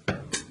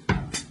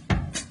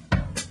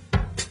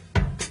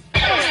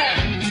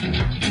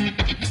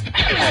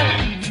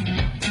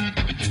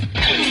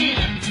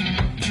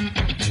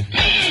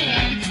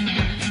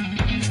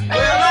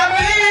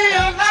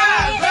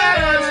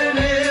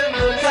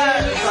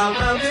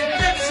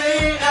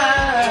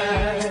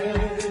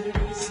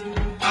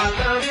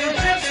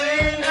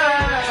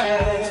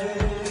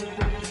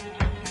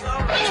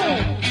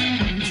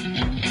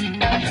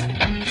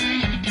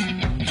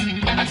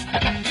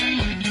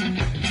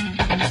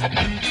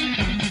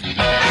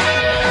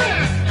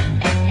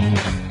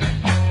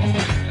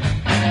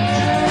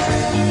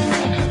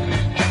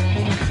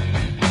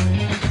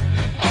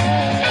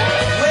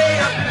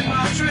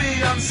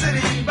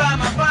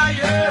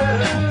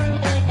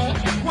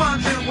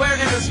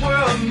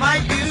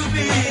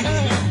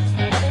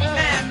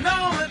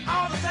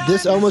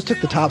 this almost took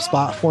the top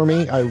spot for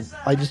me.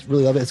 I just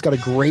really love it. It's got a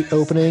great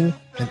opening,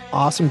 an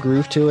awesome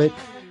groove to it.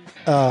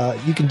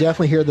 You can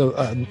definitely hear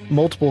the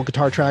multiple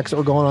guitar tracks that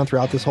were going on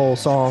throughout this whole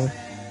song.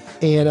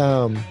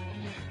 And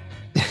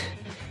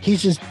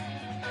he's just,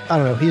 I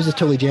don't know, he's just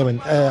totally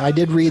jamming. I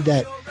did read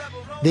that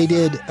they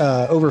did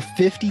over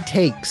 50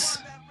 takes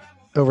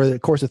over the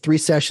course of 3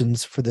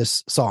 sessions for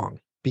this song,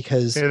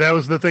 because that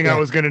was the thing I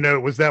was going to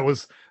note, was that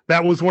was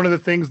one of the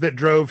things that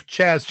drove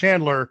Chaz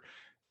Chandler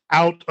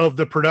out of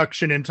the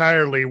production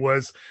entirely,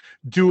 was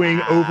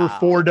doing over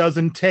 4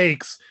 dozen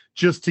takes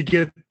just to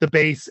get the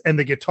bass and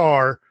the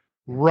guitar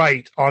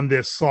right on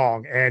this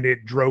song, and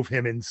it drove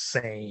him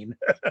insane.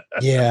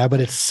 Yeah, but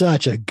it's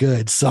such a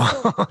good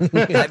song.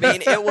 I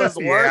mean, it was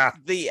worth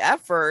the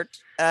effort,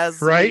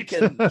 as we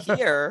can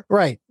hear.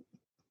 Right.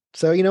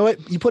 So you know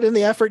what? You put in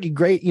the effort,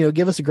 you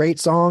give us a great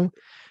song.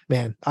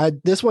 Man,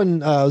 this one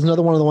was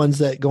another one of the ones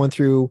that going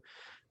through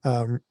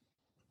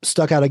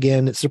stuck out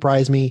again. It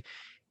surprised me.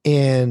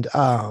 And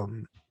I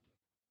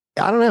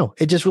don't know.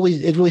 It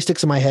really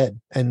sticks in my head.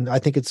 And I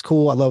think it's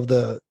cool. I love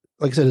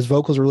like I said, his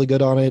vocals are really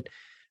good on it.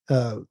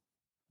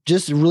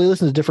 Just really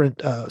listen to different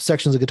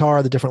sections of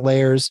guitar, the different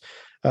layers.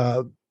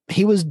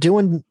 He was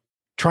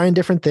trying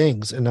different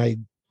things, and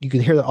you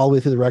can hear that all the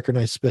way through the record.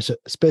 And I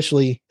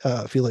especially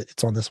feel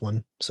it's on this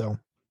one. So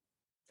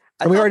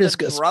I thought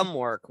the drum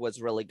work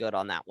was really good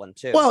on that one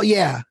too. Well,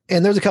 yeah.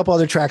 And there's a couple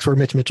other tracks where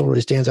Mitch Mitchell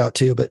really stands out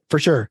too, but for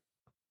sure,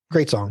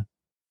 great song.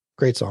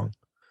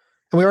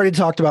 And we already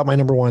talked about my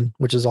number one,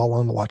 which is All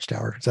on the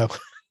Watchtower. So,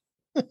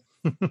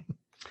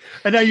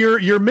 and now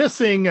you're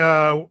missing.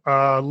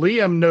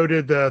 Liam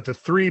noted the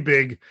 3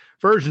 big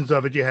versions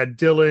of it. You had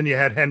Dylan, you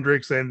had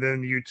Hendrix, and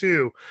then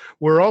U2.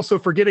 We're also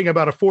forgetting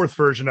about a 4th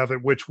version of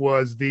it, which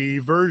was the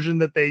version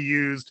that they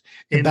used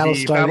in the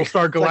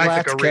Battlestar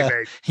Galactica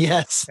remake.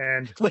 Yes,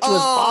 and which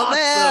was awesome.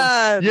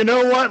 Man. You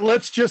know what?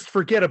 Let's just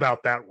forget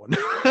about that one.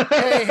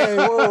 hey,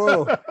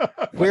 whoa.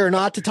 We're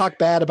not to talk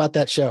bad about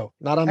that show.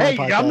 Not on my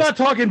podcast. I'm not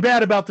talking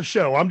bad about the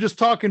show. I'm just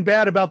talking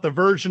bad about the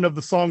version of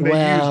the song they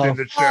used in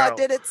the show. Oh,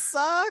 did it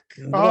suck?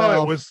 It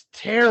was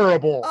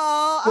terrible.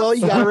 Oh, well,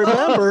 you got to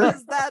remember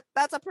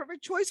that's a perfect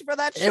choice for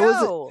that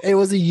show. It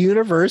was a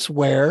universe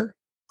where,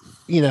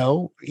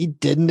 he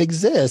didn't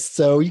exist.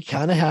 So you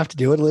kind of have to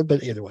do it a little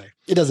bit. Either way,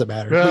 it doesn't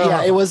matter. But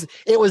yeah, it was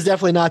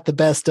definitely not the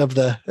best of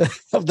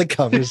the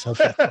covers of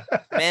it.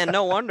 Man,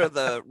 no wonder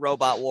the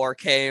robot war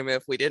came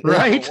if we didn't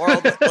have a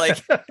world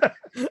like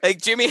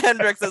Jimi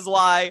Hendrix is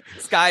why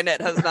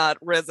Skynet has not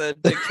risen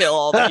to kill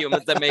all the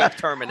humans that make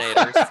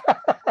Terminators.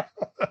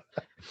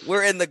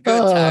 We're in the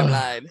good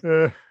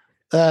timeline.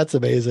 That's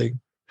amazing.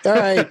 All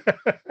right.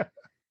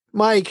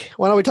 Mike,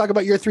 why don't we talk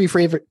about your 3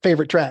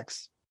 favorite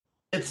tracks?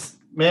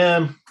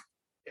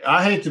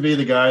 I hate to be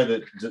the guy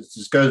that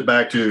just goes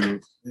back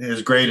to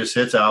his greatest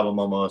hits album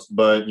almost,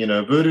 but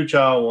Voodoo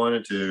Child 1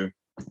 and 2.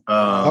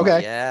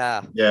 Okay.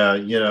 Yeah.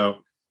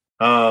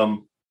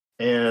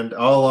 And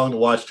All Along the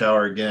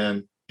Watchtower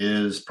again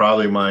is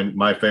probably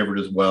my favorite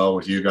as well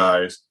with you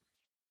guys.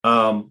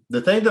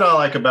 The thing that I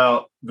like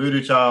about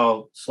Voodoo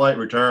Child Slight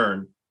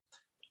Return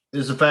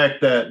is the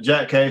fact that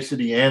Jack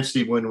Cassidy and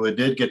Steve Winwood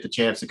did get the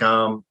chance to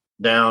come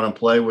down and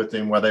play with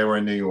him while they were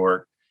in New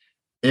York.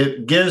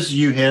 It gives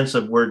you hints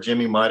of where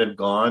Jimmy might have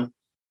gone,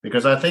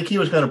 because I think he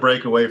was going to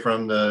break away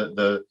from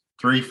the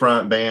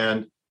 3-front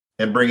band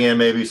and bring in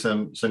maybe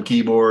some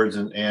keyboards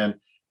and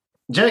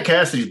Jack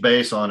Cassidy's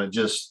bass on it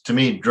just, to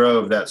me,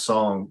 drove that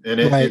song, and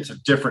it's a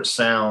different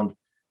sound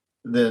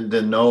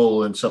than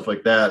Noel and stuff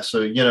like that.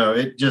 So,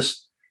 it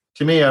just,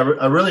 to me,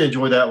 I really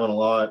enjoyed that one a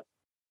lot.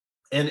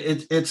 And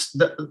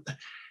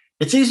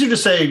it's easier to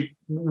say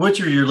which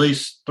are your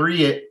least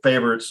 3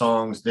 favorite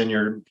songs than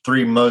your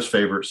 3 most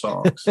favorite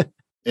songs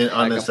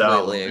on this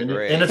album.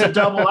 And it's a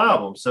double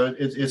album. So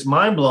it's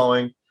mind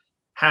blowing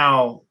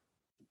how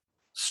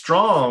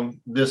strong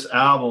this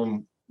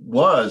album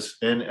was.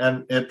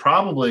 And it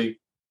probably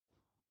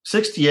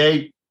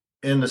 68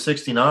 into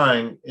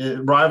 69,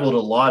 it rivaled a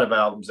lot of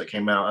albums that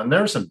came out. And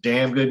there was some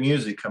damn good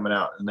music coming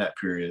out in that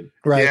period.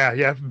 Right.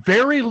 Yeah.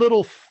 Very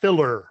little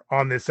filler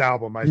on this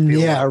album, I feel.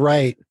 Yeah,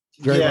 like.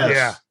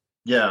 Right.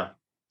 Yeah.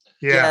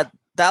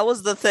 That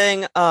was the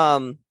thing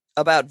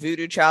about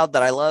Voodoo Child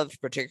that I loved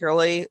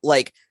particularly.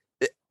 Like,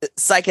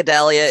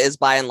 psychedelia is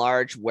by and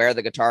large where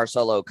the guitar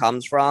solo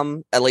comes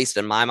from, at least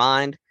in my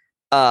mind.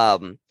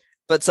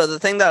 But so the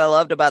thing that I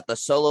loved about the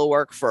solo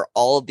work for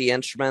all of the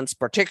instruments,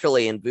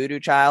 particularly in Voodoo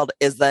Child,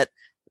 is that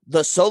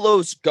the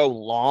solos go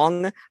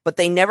long, but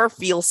they never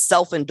feel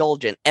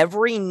self-indulgent.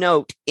 Every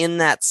note in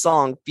that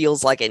song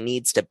feels like it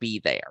needs to be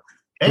there.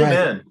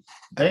 Amen.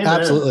 Right.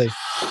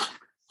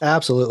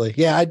 Absolutely.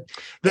 Yeah.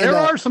 There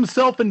are some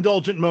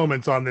self-indulgent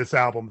moments on this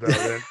album,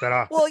 though.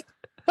 Well,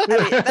 I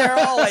mean, there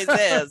always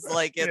is.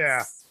 Like,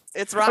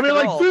 it's rock and roll.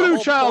 Like Voodoo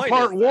Child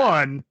Part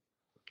 1.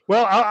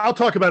 Well, I'll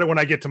talk about it when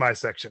I get to my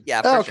section.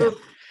 Yeah, sure.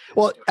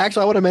 Well,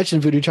 actually, I want to mention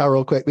Voodoo Child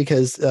real quick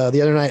because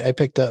the other night I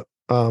picked up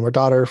our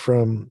daughter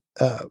from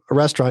a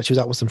restaurant. She was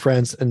out with some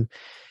friends, and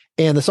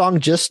the song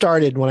just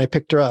started when I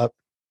picked her up,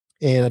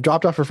 and I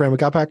dropped off her friend. We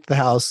got back to the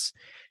house,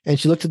 And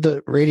she looked at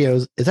the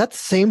radios. Is that the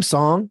same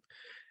song?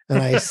 And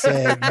I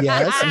said,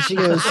 yes. And she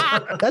goes,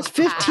 that's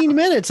 15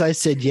 minutes. I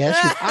said, yes.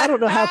 She goes, I don't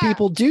know how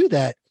people do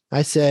that.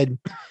 I said,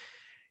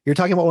 you're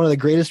talking about one of the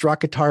greatest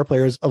rock guitar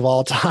players of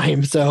all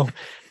time. So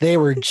they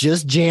were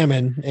just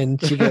jamming. And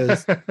she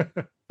goes,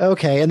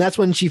 okay. And that's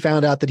when she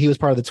found out that he was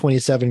part of the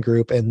 27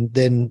 group. And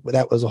then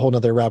that was a whole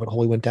nother rabbit hole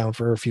we went down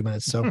for a few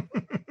minutes. So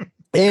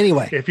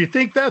anyway, if you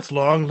think that's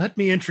long, let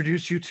me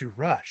introduce you to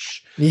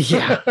Rush.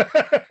 Yeah.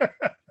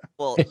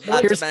 Well,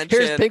 here's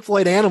Pink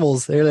Floyd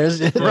Animals. There's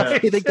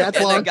Right. You think that's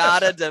and long?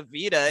 Agata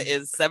Davida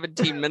is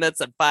 17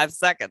 minutes and 5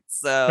 seconds.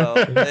 So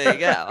there you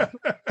go.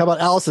 How about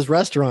Alice's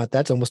Restaurant?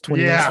 That's almost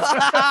 20 minutes.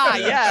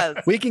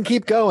 Yes. We can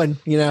keep going,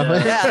 you know.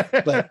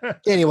 Yeah. But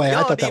anyway, I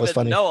Don't thought that was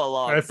even funny. know a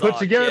long I put song,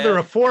 together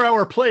kid. a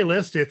 4-hour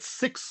playlist. It's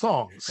 6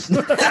 songs.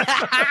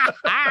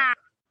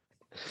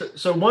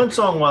 So one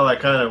song, while I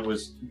kind of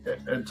was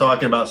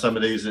talking about some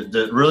of these,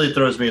 that really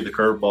throws me the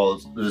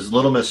curveball is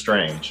Little Miss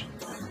Strange.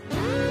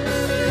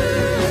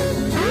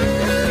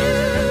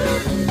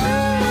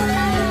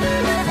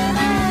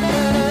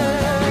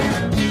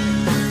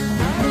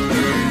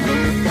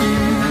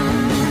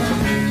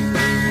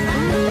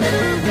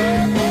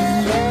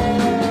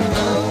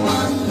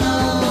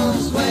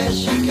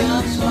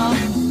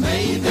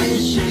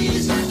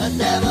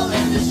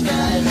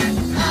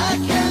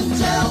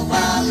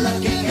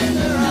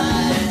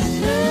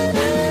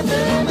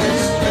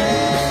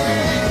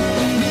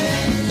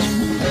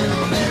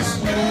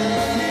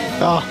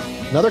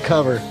 Oh, another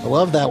cover. I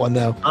love that one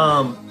though.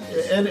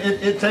 And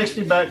it takes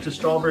me back to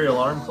Strawberry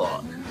Alarm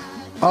Clock.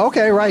 Oh,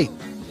 okay, right.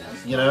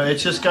 You know,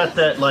 it's just got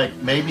that, like,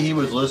 maybe he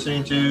was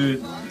listening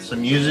to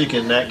some music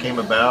and that came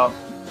about.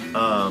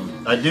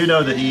 I do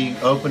know that he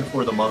opened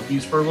for the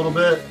Monkees for a little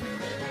bit.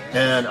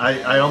 And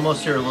I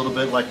almost hear a little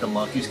bit like the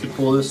Monkees could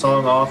pull this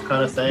song off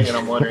kind of thing. And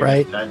I'm wondering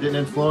Right. if that didn't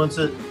influence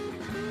it.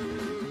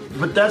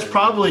 But that's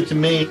probably, to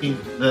me,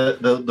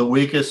 the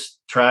weakest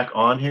track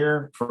on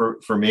here for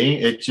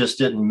me. It just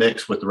didn't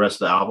mix with the rest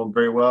of the album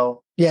very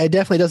well. Yeah, it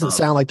definitely doesn't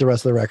sound like the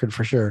rest of the record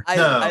for sure.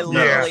 I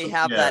literally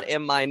have Yeah. that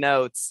in my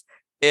notes.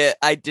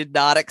 I did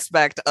not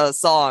expect a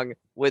song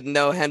with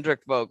no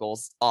Hendrix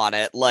vocals on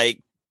it. Like,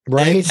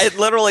 Right? it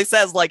literally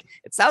says, like,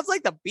 it sounds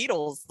like the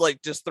Beatles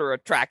like just threw a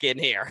track in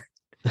here.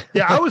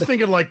 Yeah, I was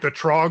thinking like the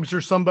Trogs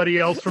or somebody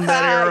else from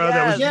that era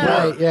that was Yes.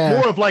 more, Right, yeah.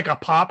 more of like a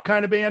pop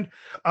kind of band.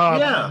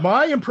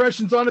 My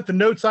impressions on it, the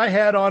notes I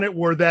had on it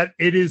were that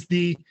it is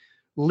the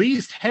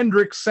least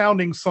Hendrix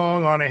sounding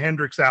song on a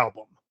Hendrix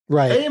album.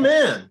 Right.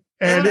 Amen.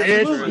 And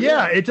Absolutely.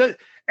 it does,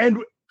 and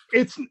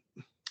it's,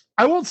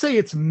 I won't say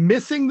it's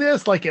missing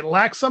this, like it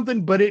lacks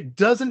something, but it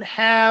doesn't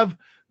have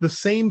the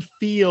same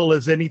feel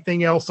as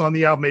anything else on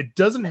the album. It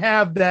doesn't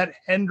have that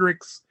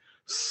Hendrix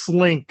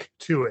slink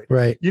to it.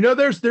 Right. You know,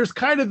 there's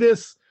kind of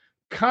this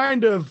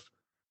kind of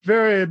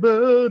very,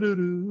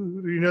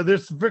 you know,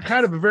 there's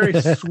kind of a very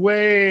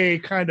sway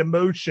kind of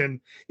motion,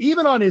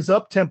 even on his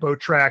up-tempo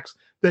tracks,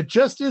 that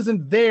just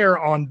isn't there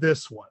on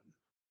this one.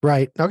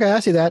 Right. Okay, I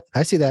see that.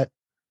 I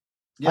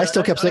Yeah,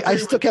 still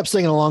kept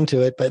singing along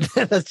to it, but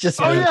that's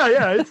just Oh me.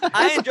 yeah. It's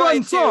I a enjoy fun it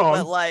too, song.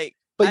 but like,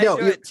 But I no,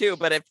 enjoy you- it too,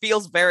 but it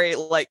feels very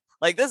like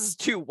this is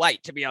too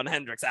white to be on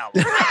Hendrix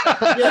album.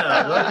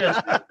 Yeah,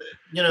 like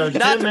you know, Not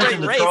Tim to mentioned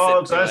bring the race Trogs.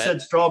 into I it.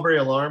 said Strawberry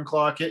Alarm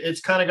Clock.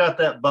 It's kind of got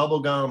that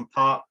bubblegum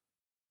pop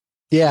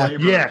Yeah.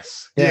 flavor.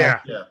 Yes. Yeah.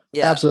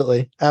 Yeah.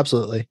 Absolutely.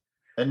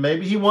 And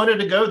maybe he wanted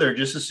to go there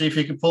just to see if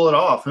he could pull it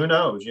off. Who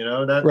knows? You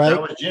know, that Right.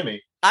 was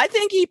Jimmy. I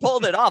think he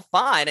pulled it off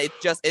fine. It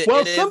just Well,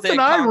 it is something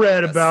I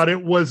read incongruous. about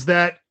it was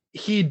that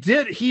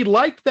he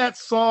liked that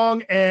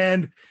song,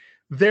 and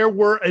there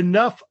were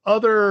enough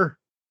other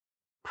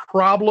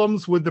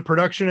problems with the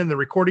production and the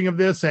recording of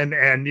this,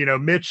 and you know,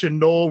 Mitch and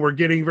Noel were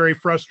getting very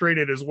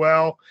frustrated as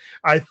well.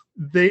 I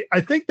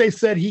think they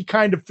said he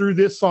kind of threw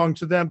this song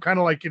to them, kind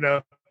of like, you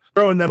know,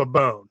 throwing them a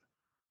bone.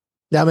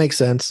 That makes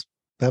sense.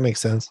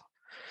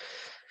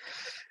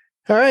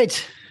 All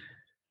right.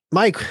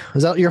 Mike,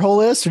 was that your whole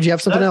list, or do you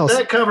have something else?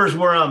 That covers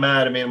where I'm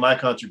at. I mean, my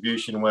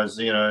contribution was,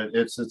 you know,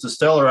 it's a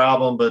stellar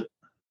album, but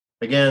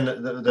again,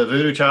 the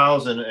Voodoo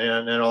Childs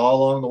and All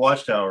Along the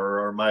Watchtower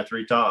are my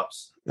 3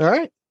 tops. All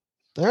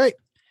right.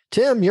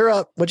 Tim, you're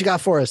up. What you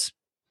got for us?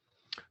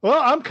 Well,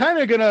 I'm kind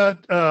of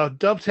gonna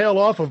dovetail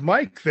off of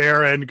Mike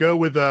there and go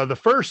with the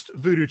first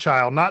Voodoo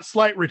Child, not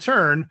Slight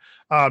Return.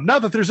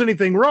 Not that there's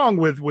anything wrong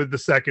with the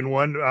second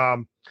one,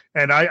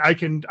 and I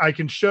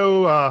can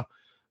show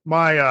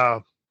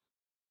my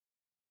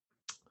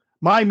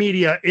my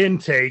media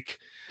intake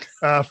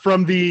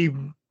from the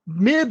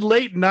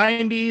mid-late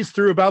 90s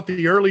through about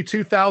the early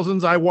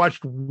 2000s. I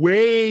watched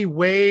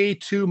way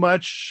too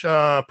much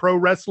pro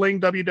wrestling,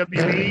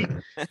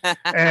 WWE.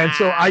 And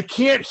so I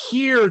can't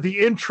hear the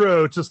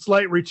intro to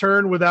Slight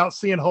Return without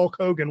seeing Hulk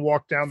Hogan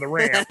walk down the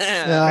ramp.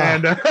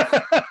 And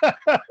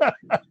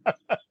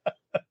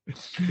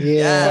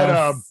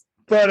Yeah.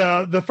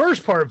 but the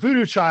first part,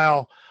 Voodoo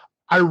Child,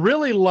 I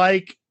really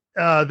like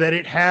that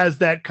it has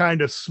that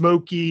kind of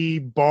smoky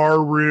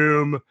bar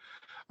room.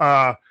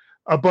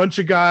 a bunch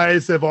of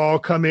guys have all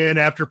come in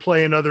after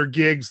playing other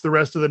gigs the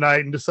rest of the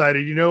night and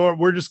decided, you know what,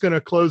 we're just going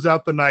to close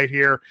out the night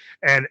here,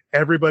 and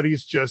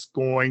everybody's just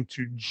going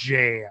to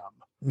jam.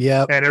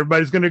 Yeah. And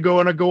everybody's going to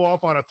go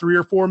off on a 3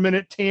 or 4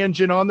 minute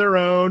tangent on their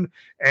own,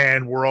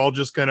 and we're all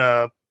just going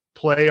to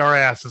play our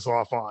asses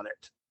off on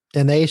it.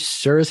 And they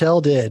sure as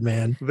hell did,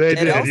 man. They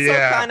did, It also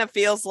yeah. kind of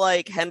feels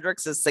like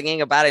Hendrix is singing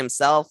about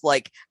himself.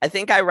 Like, I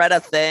think I read a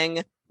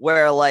thing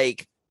where,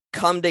 like,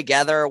 Come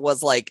Together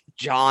was, like,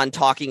 John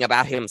talking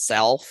about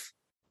himself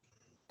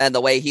and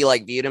the way he,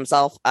 like, viewed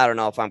himself. I don't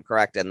know if I'm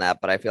correct in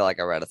that, but I feel like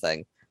I read a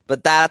thing.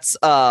 But that's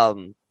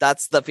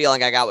the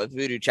feeling I got with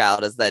Voodoo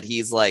Child, is that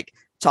he's, like,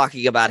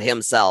 talking about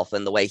himself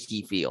and the way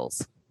he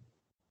feels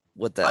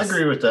with this. I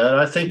agree with that.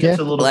 I think it's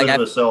a little Like, bit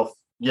of a self,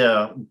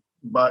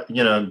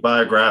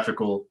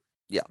 biographical.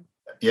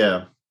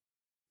 Yeah.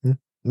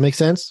 Makes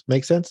sense.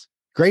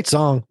 Great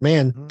song,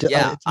 man.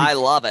 Yeah, I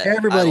love it.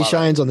 Everybody I love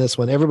shines on this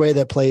one. Everybody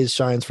that plays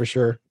shines for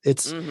sure.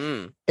 It's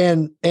Mhm.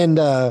 and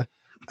I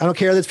don't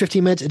care that it's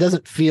 15 minutes. It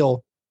doesn't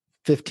feel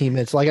 15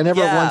 minutes. Like I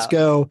never once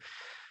go,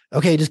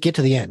 okay, just get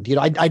to the end. You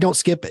know, I don't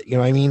skip it. You know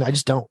what I mean? I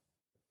just don't.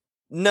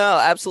 No,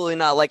 absolutely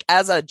not. Like,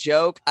 as a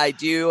joke, I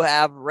do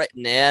have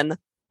written in,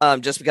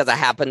 just because I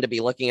happen to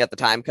be looking at the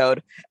time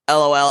code,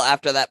 LOL,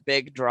 after that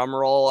big drum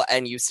roll,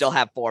 and you still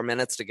have 4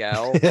 minutes to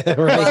go.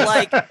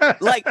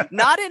 But like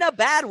not in a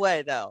bad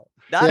way though.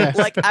 Not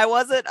like, I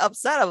wasn't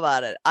upset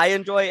about it. I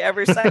enjoy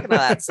every second of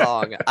that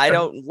song. I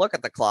don't look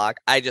at the clock.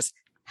 I just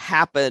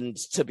happened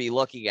to be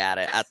looking at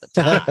it at the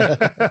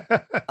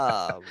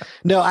time.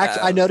 No,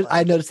 actually,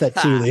 I noticed that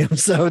too, Liam.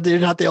 So they're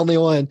not the only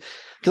one.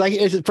 Because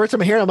it's the first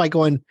time I hear it, I'm like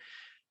going.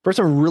 First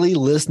time really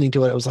listening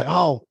to it, I was like,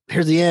 "Oh,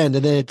 here's the end,"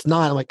 and then it's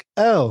not. I'm like,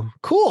 "Oh,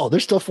 cool.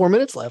 There's still 4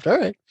 minutes left. All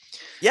right."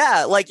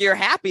 Yeah, like you're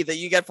happy that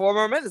you get 4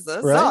 more minutes of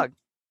this Right. song.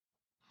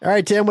 All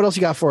right, Tim. What else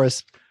you got for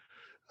us?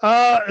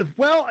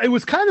 Well, it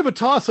was kind of a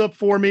toss-up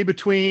for me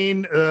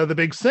between the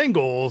big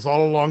singles,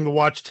 All Along the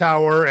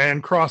Watchtower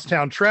and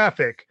Crosstown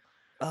Traffic.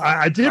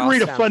 I did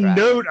read a fun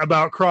note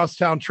about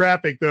Crosstown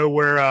Traffic, though,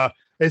 where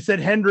they said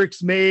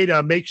Hendrix made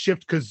a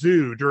makeshift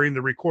kazoo during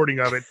the recording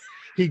of it.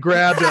 He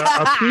grabbed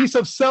a piece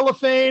of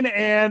cellophane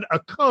and a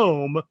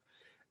comb,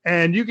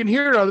 and you can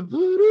hear it.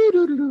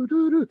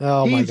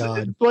 Oh my He's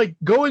God. like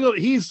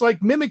he's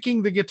like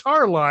mimicking the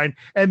guitar line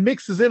and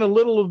mixes in a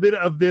little bit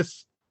of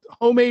this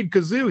homemade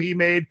kazoo he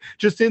made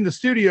just in the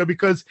studio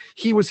because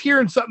he was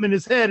hearing something in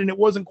his head and it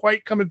wasn't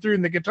quite coming through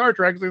in the guitar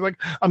track. So he's like,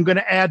 I'm going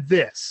to add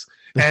this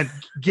and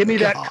give me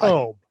that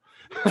comb.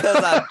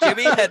 Because I'm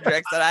Jimi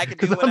Hendrix and I can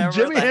do whatever I'm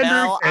Jimi the Hendrix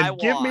hell and I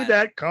give me want.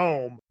 that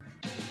comb.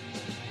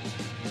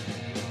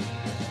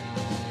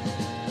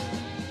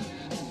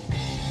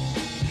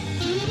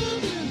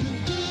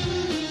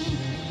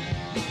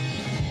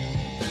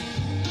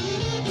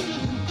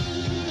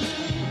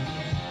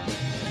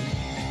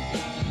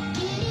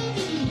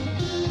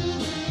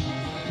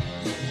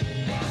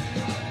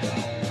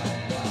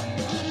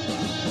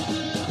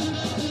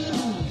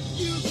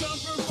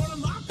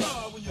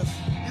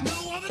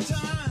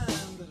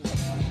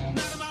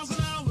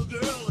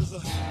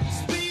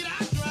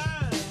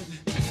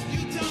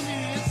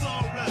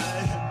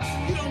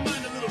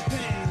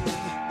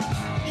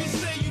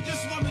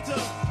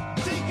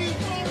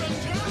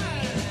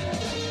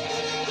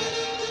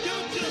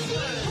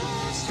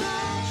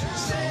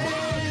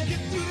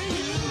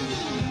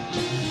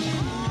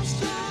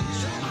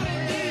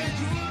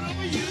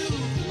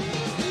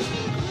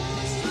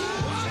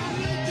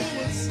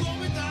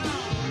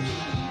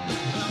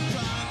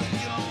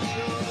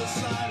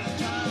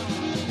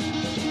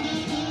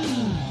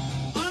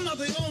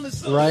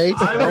 Right?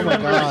 I Oh my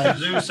remember God.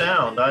 the kazoo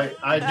sound. I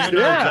do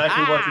know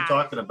exactly what you're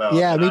talking about.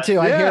 Yeah, me too.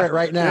 I hear Yeah. it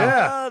right now.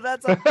 Yeah. Oh,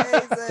 that's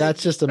amazing.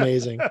 That's just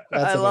amazing. That's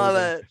I love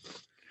amazing. it.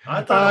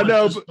 I thought it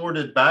no, was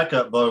distorted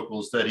backup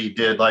vocals that he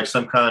did, like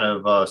some kind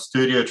of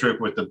studio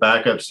trip with the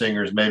backup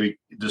singers, maybe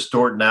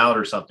distorting out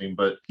or something.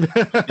 But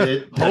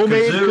the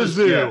Homemade kazoo,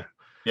 kazoo.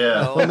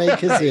 yeah. Homemade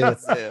kazoo.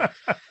 Kazoo.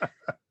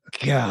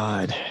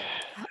 God.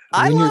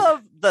 I When you're-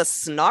 love the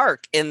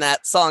snark in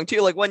that song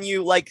too. Like when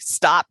you like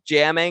stop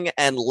jamming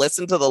and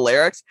listen to the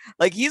lyrics,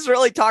 like he's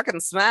really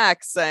talking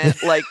smack, saying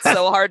like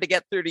so hard to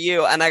get through to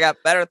you, and I got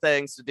better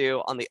things to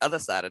do on the other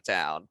side of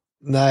town.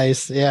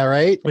 Nice. Yeah,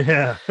 right?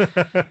 Yeah.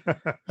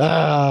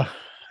 All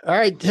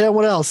right, Tim,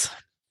 what else?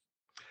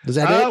 Is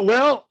that it?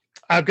 Well,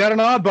 I've got an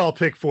oddball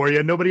pick for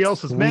you. Nobody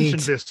else has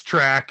mentioned Sweet. this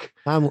track.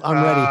 I'm ready.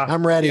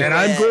 I'm ready. And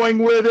I'm going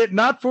with it,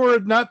 not for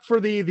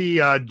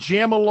the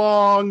jam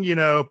along,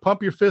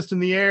 pump your fist in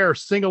the air, or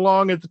sing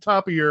along at the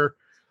top of your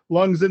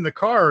lungs in the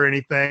car or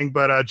anything,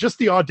 but just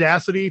the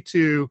audacity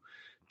to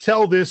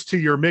tell this to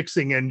your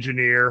mixing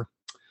engineer.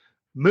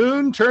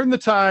 Moon, turn the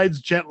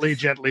tides gently,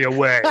 gently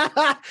away.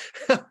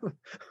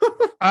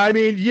 I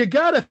mean, you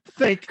got to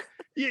think.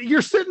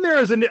 You're sitting there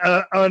as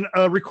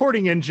a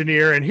recording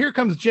engineer, and here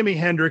comes Jimi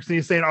Hendrix, and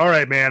he's saying, all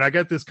right, man, I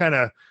got this kind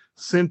of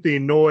synthy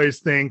noise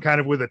thing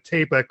kind of with a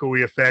tape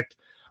echoey effect.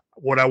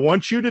 what I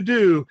want you to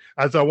do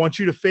is I want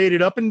you to fade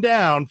it up and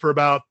down for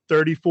about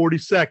 30, 40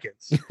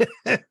 seconds.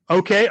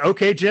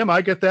 Okay, Jim,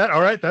 I get that.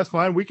 All right, that's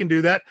fine. We can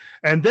do that.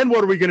 And then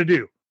what are we going to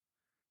do?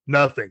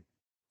 Nothing.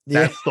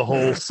 Yeah. That's the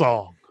whole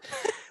song.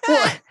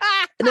 Well,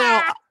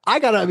 now I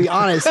gotta be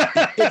honest.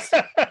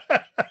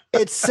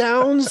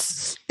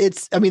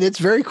 It's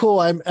very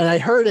cool. And I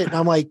heard it and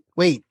I'm like,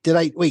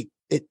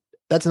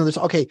 that's another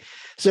song. Okay.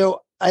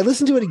 So I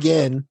listened to it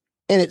again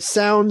and it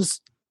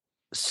sounds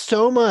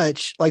so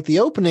much like the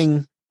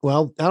opening.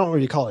 Well, I don't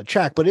really call it a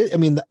track, but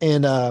and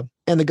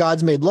the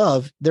Gods Made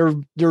Love,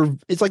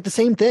 it's like the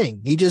same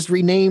thing. He just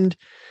renamed,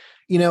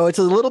 it's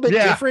a little bit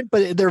different,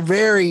 but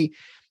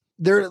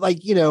they're like,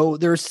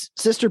 they're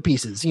sister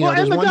pieces.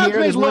 And the Gods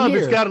Made Love,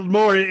 it's got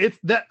more.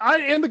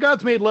 And the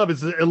Gods Made Love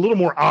is a little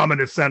more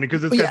ominous sounding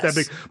because it's got that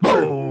big,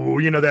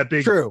 that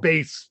big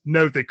bass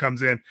note that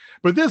comes in.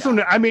 But this one,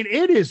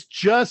 it is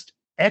just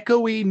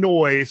echoey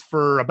noise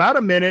for about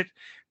a minute,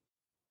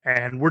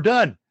 and we're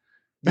done.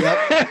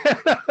 Yep.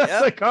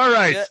 Like, all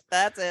right,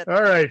 that's it.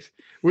 All right.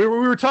 We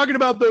were talking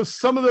about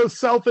some of those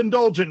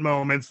self-indulgent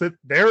moments.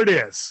 There it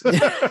is.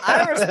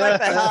 I respect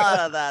the hell out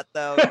of that,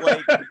 though.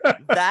 Like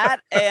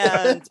that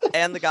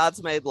and the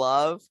Gods Made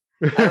Love.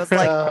 I was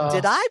like,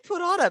 did I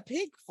put on a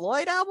Pink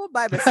Floyd album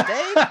by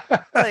mistake?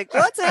 Like,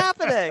 what's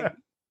happening?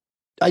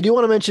 I do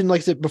want to mention, like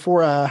I said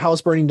before,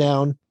 House Burning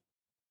Down.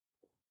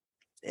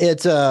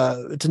 It's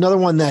another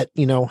one that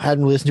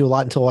hadn't listened to a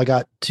lot until I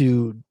got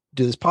to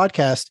do this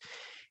podcast,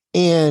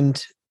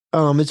 and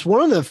it's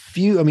one of the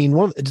few.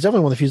 It's definitely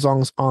one of the few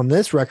songs on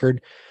this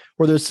record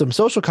where there's some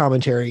social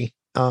commentary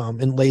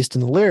laced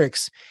in the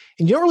lyrics,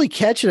 and you don't really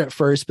catch it at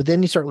first, but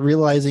then you start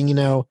realizing,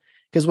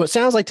 because what it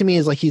sounds like to me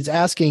is like he's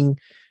asking,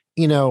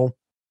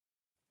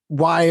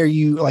 why are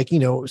you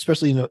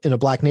especially in a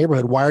black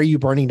neighborhood, why are you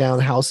burning down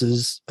the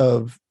houses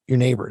of your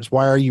neighbors?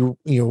 Why are you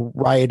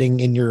rioting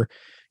in your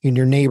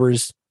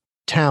neighbor's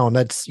town?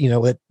 That's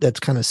that's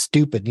kind of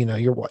stupid.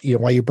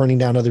 Why you're burning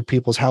down other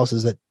people's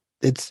houses. That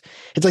it's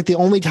like the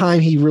only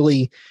time he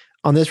really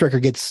on this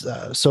record gets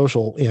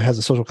social, has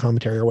a social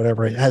commentary or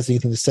whatever. It has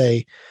anything to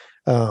say.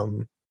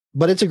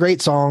 But it's a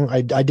great song.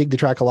 I dig the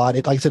track a lot.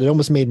 Like I said, it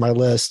almost made my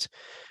list,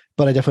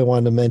 but I definitely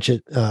wanted to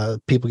mention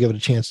people give it a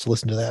chance to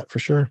listen to that for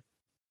sure.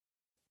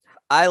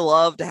 I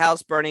loved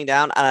House Burning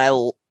Down, and I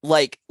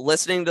like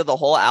listening to the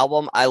whole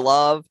album. I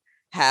love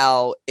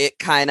how it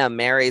kind of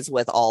marries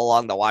with All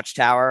Along the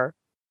Watchtower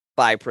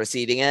by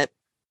preceding it.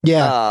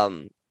 Yeah.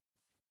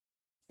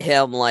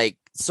 Him like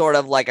sort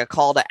of like a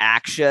call to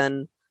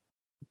action,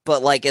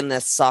 but like in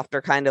this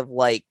softer kind of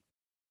like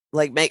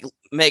make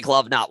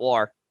love, not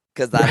war,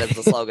 because that is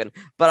the slogan.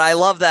 But I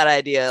love that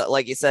idea,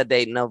 like you said,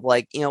 Dayton, of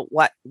like,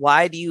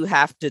 why do you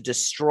have to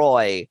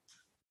destroy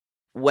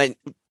when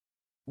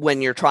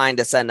you're trying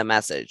to send a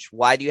message?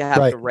 Why do you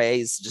have to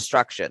raise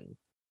destruction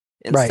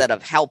instead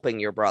of helping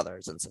your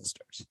brothers and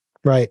sisters?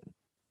 Right.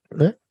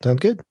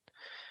 Sounds good.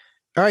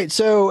 All right.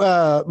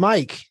 So,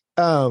 Mike,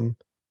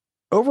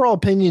 overall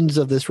opinions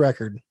of this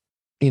record,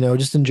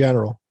 just in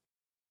general.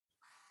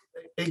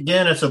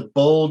 Again, it's a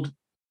bold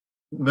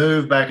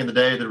move back in the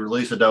day to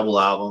release a double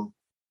album.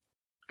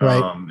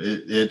 Right.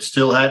 It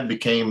still hadn't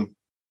became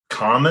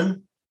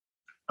common,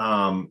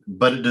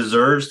 but it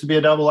deserves to be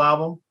a double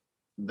album.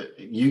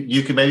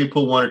 You could maybe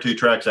pull one or two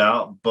tracks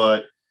out,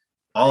 but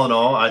all in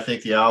all, I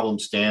think the album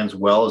stands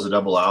well as a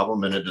double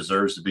album, and it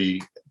deserves to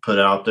be put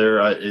out there.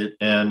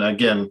 And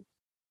again,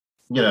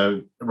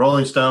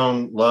 Rolling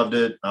Stone loved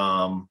it.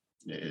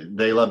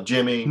 They loved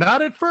Jimmy.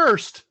 Not at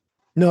first.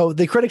 No,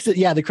 the critics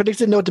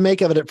didn't know what to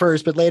make of it at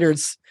first, but later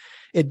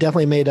it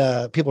definitely made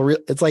people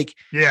it's like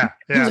he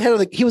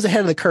was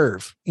ahead of the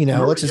curve.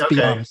 Let's just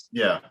be honest.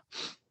 Yeah.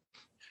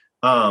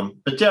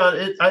 But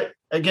yeah,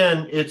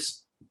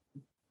 it's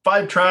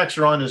 5 tracks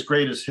are on his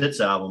greatest hits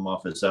album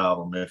off this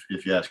album,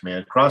 if you ask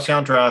me.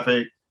 Crosstown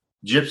Traffic,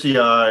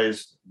 Gypsy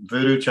Eyes,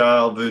 Voodoo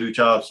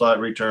Child, Slight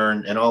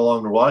Return, and All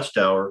Along the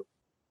Watchtower.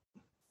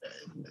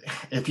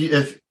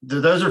 If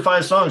those are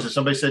 5 songs, if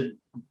somebody said,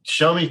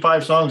 show me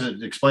 5 songs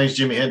that explains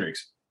Jimi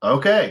Hendrix.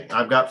 Okay,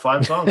 I've got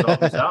 5 songs off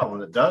this album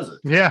that does it.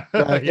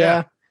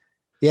 Yeah.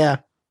 Yeah,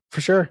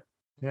 for sure.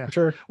 Yeah, for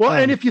sure. Well,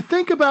 and if you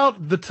think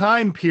about the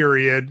time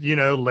period,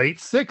 late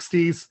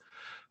 60s,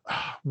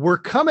 we're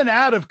coming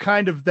out of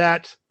kind of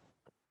that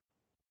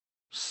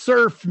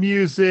surf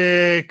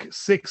music,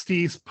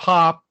 60s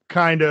pop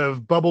kind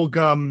of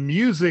bubblegum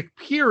music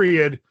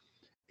period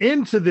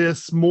into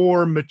this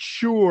more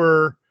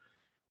mature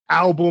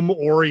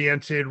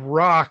album-oriented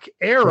rock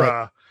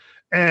era.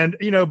 Right. And,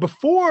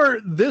 before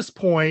this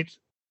point,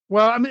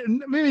 well,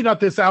 maybe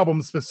not this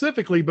album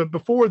specifically, but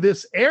before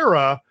this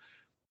era,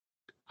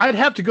 I'd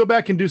have to go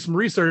back and do some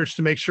research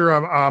to make sure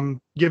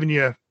I'm giving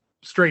you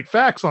straight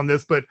facts on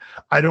this, but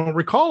I don't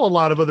recall a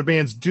lot of other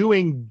bands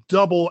doing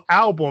double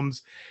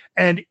albums.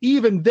 And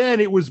even then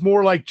it was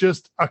more like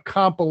just a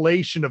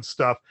compilation of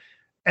stuff.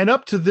 And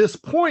up to this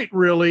point,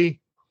 really,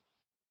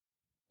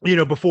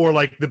 before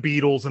like the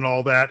Beatles and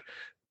all that,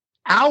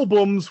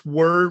 albums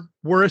were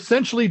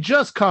essentially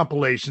just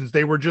compilations.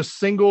 They were just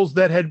singles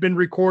that had been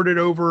recorded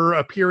over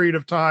a period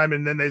of time,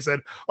 and then they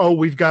said, oh,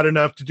 we've got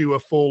enough to do a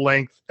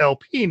full-length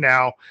LP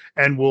now,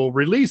 and we'll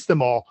release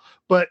them all.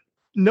 But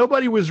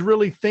nobody was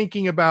really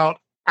thinking about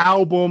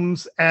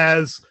albums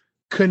as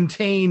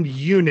contained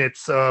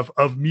units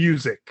of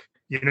music.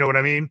 You know what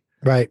I mean?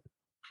 Right.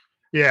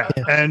 Yeah.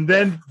 And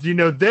then,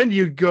 then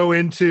you go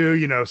into,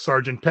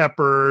 Sgt.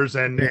 Pepper's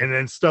and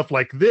then stuff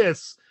like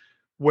this,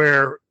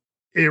 where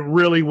it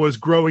really was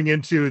growing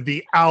into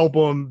the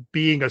album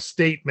being a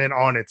statement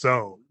on its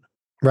own.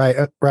 Right.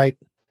 Right.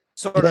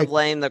 Sort of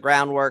laying the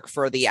groundwork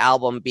for the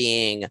album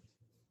being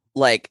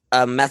like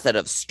a method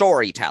of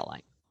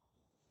storytelling.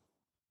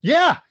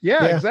 Yeah.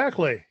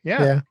 Exactly.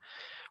 Yeah.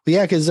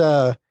 Yeah.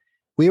 Cause,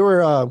 we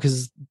were,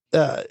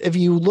 if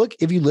you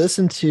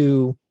listen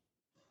to,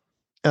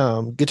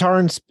 guitar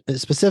and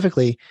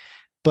specifically,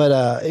 but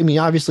I mean,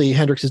 obviously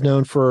Hendrix is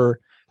known for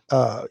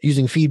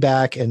using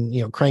feedback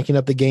and cranking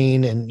up the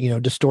gain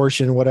and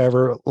distortion,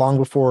 whatever, long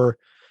before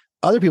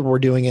other people were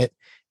doing it.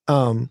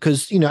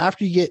 Because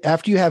after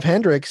you have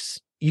Hendrix,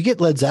 you get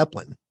Led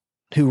Zeppelin,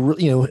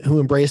 who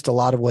embraced a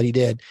lot of what he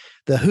did.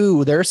 The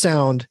Who, their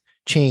sound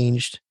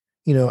changed,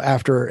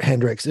 after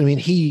Hendrix. I mean,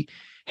 he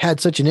had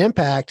such an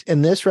impact,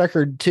 and this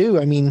record too.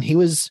 I mean, he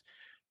was,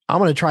 I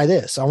want to try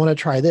this,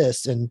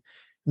 and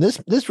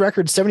this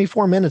record's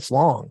 74 minutes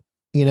long,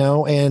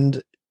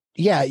 and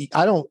yeah,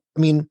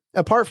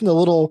 apart from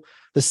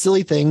the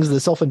silly things, the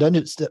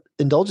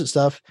self-indulgent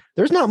stuff,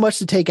 there's not much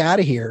to take out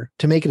of here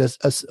to make it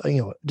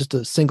just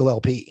a single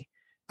LP.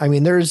 I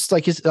mean, there's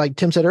like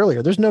Tim said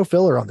earlier, there's no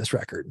filler on this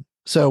record.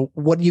 So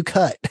what do you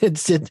cut?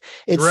 It's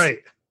right.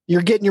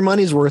 You're getting your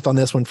money's worth on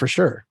this one for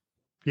sure.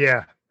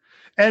 Yeah.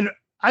 And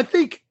I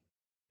think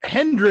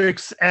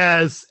Hendrix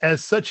as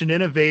such an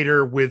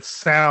innovator with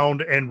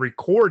sound and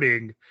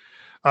recording,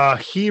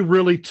 he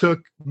really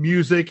took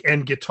music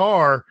and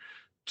guitar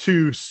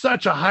to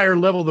such a higher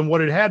level than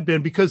what it had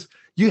been, because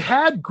you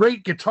had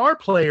great guitar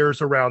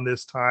players around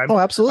this time. Oh,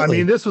 absolutely. I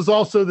mean, this was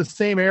also the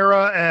same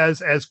era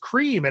as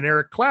Cream and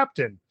Eric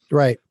Clapton.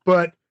 Right.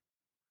 But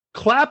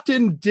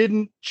Clapton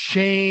didn't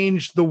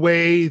change the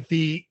way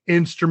the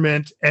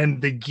instrument and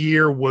the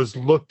gear was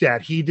looked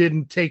at. He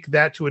didn't take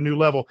that to a new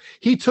level.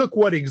 He took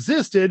what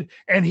existed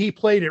and he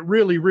played it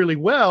really, really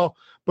well,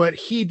 but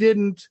he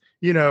didn't,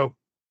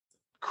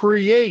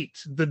 create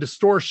the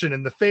distortion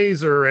and the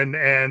phaser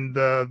and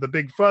the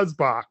big fuzz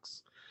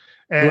box.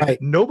 And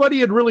right.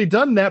 Nobody had really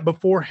done that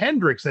before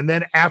Hendrix. And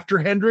then after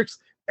Hendrix,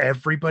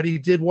 everybody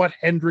did what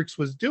Hendrix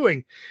was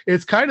doing.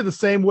 It's kind of the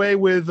same way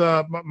with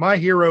my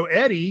hero,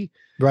 Eddie.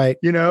 Right.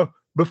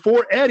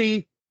 Before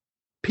Eddie,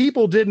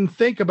 people didn't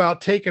think about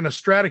taking a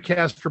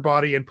Stratocaster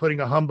body and putting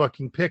a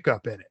humbucking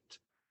pickup in it.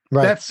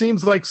 Right. That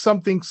seems like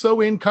something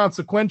so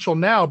inconsequential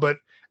now, but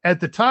at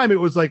the time it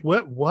was like,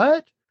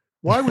 what?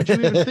 Why would you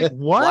even think,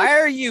 what? Why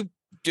are you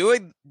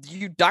doing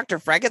Dr.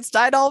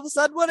 Frankenstein all of a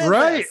sudden? What is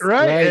right, this?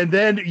 Right. And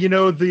then,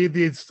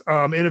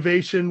 the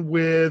innovation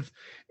with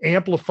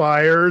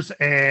amplifiers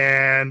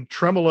and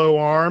tremolo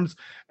arms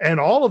and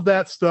all of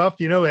that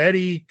stuff,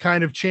 Eddie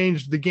kind of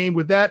changed the game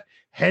with that.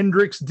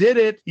 Hendrix did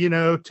it,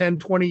 10,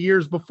 20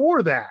 years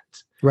before that.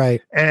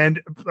 Right. And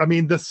I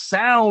mean, the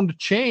sound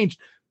changed.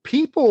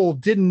 People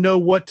didn't know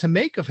what to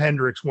make of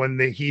Hendrix when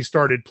he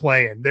started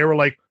playing. They were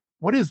like,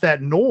 what is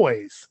that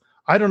noise?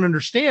 I don't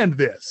understand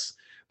this.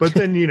 But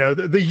then,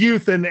 the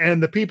youth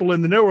and the people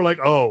in the know were like,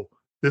 oh,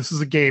 this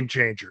is a game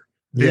changer.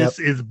 This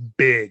is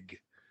big.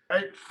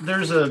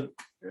 There's a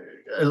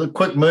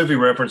quick movie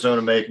reference I want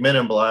to make, Men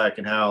in Black,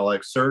 and how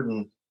like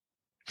certain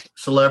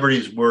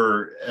celebrities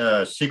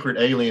were secret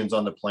aliens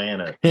on the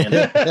planet. And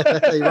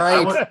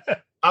right.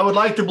 I would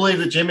like to believe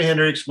that Jimi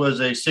Hendrix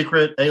was a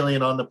secret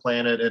alien on the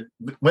planet and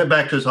went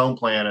back to his home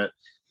planet.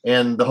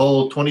 And the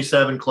whole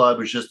 27 Club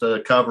was just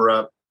a cover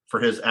up for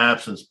his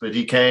absence, but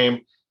he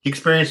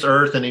experienced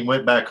Earth and he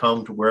went back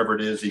home to wherever it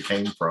is he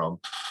came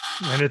from.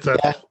 And it's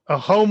a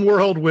home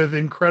world with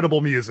incredible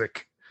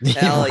music.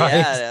 Hell right.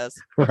 Yeah, it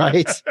is.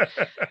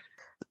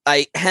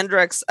 Right.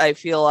 Hendrix, I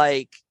feel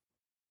like,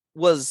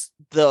 was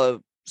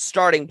the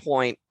starting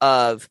point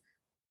of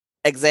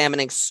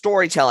examining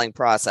storytelling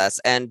process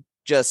and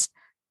just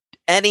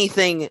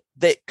anything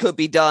that could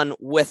be done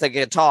with a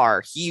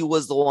guitar. He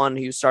was the one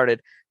who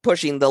started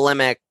pushing the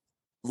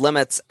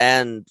limits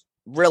and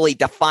really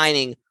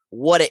defining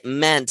what it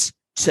meant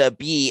to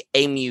be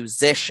a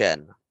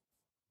musician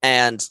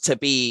and to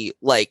be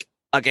like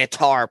a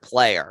guitar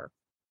player.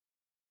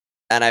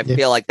 And I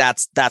feel like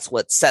that's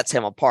what sets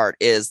him apart,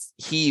 is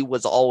he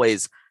was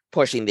always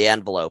pushing the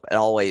envelope and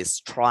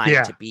always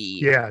trying to be.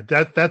 Yeah,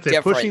 that's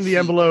it. Pushing the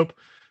envelope,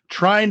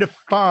 trying to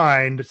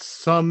find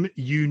some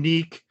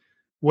unique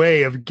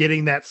way of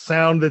getting that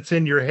sound that's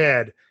in your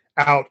head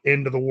out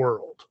into the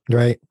world.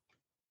 Right.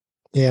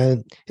 Yeah.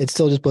 It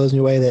still just blows me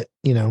away that,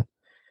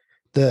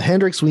 the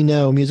Hendrix we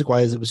know music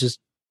wise, it was just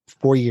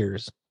 4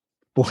 years.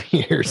 4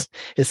 years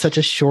is such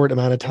a short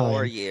amount of time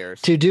 4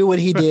 years to do what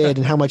he did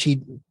and how much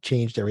he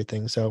changed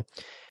everything. So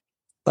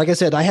like I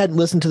said, I hadn't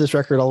listened to this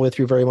record all the way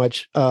through very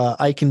much.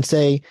 I can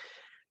say,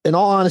 in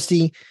all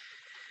honesty,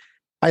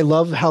 I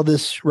love how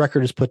this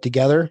record is put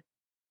together,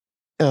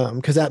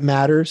 because that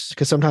matters.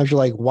 Because sometimes you're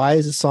like, why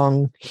is this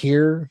song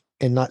here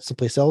and not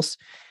someplace else?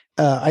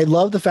 I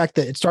love the fact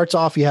that it starts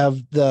off, you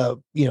have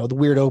the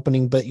weird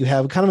opening, but you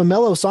have kind of a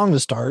mellow song to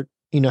start.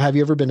 Have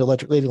you ever been to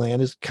Electric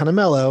Ladyland? It's kind of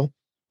mellow.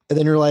 And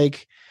then you're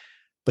like,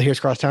 but here's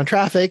Crosstown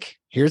Traffic.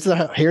 Here's the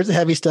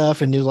heavy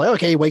stuff. And you're like,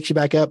 okay, wakes you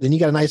back up. Then you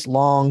got a nice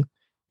long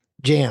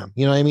jam.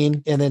 You know what I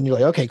mean? And then you're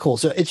like, okay, cool.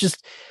 So it's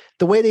just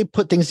the way they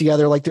put things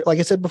together. Like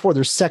I said before,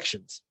 there's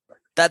sections.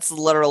 That's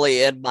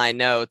literally in my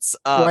notes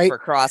Right. for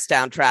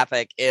Crosstown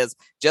Traffic is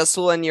just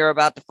when you're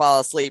about to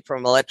fall asleep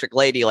from Electric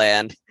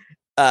Ladyland,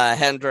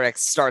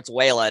 Hendrix starts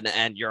wailing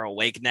and you're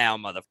awake now,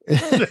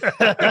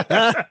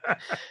 motherfucker.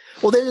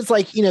 Well, then it's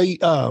like,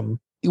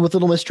 with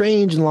Little Miss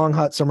Strange and Long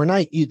Hot Summer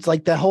Night, it's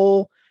like that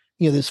whole,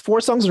 there's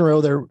 4 songs in a row.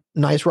 They're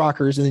nice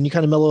rockers. And then you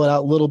kind of mellow it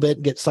out a little bit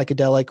and get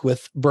psychedelic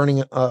with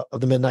Burning of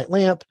the Midnight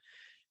Lamp.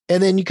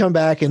 And then you come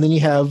back and then you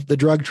have the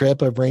drug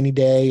trip of Rainy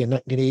Day in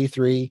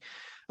 1983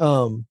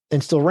 and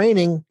Still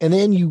Raining. And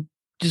then you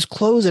just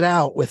close it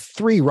out with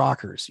 3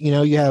 rockers.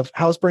 You have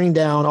House Burning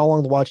Down, All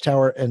Along the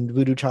Watchtower, and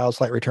Voodoo Child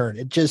Slight Return.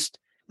 It just,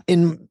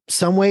 in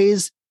some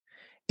ways,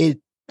 it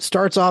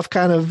starts off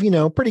kind of,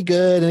 pretty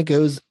good, and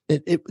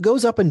it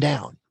goes up and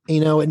down.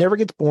 It never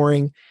gets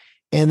boring,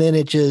 and then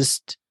it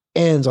just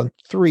ends on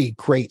 3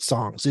 great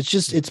songs.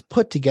 It's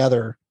put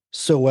together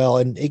so well,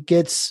 and it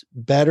gets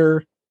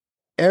better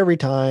every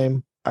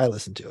time I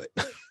listen to it.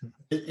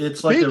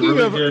 It's like Speaking a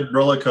really of- good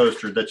roller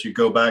coaster that you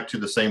go back to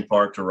the same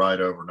park to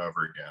ride over and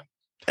over again.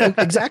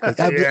 Exactly.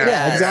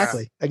 Yeah.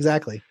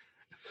 Exactly.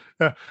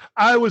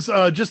 I was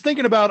just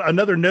thinking about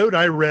another note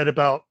I read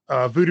about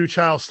Voodoo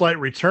Child Slight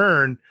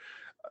Return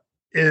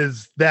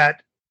is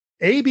that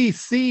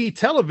ABC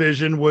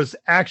television was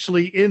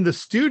actually in the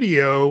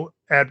studio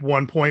at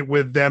one point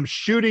with them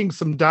shooting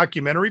some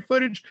documentary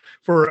footage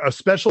for a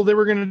special they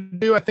were going to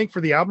do, I think,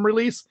 for the album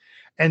release.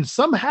 And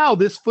somehow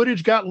this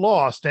footage got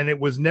lost and it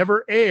was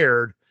never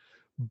aired,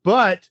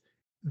 but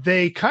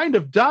they kind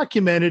of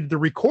documented the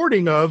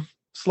recording of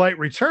Slight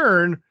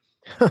Return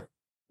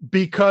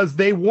because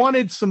they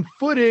wanted some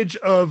footage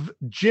of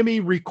Jimmy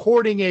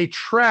recording a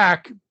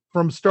track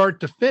from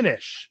start to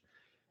finish.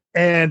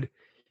 And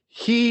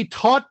he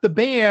taught the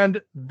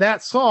band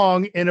that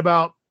song in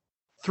about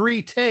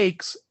 3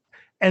 takes,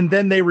 and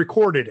then they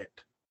recorded it.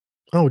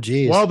 Oh,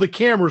 geez. While the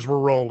cameras were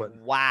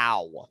rolling.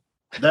 Wow.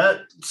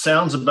 That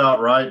sounds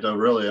about right, though,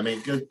 really. I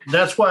mean,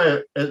 that's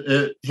why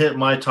it hit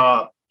my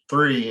top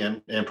 3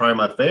 and probably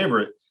my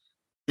favorite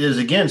is,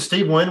 again,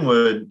 Steve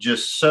Winwood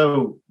just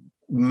so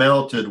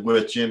melted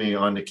with Jimmy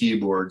on the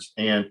keyboards.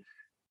 And,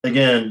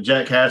 again,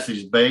 Jack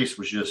Cassidy's bass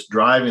was just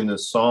driving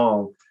this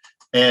song,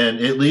 and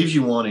it leaves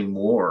you wanting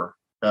more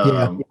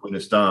when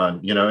it's done.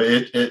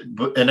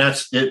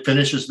 It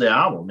finishes the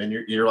album, and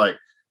you're like,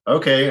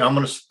 okay, I'm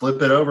going to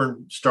flip it over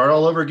and start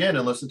all over again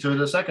and listen to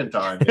it a second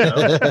time.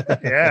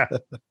 Yeah.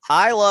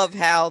 I love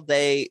how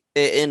they,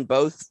 in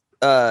both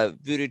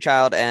Voodoo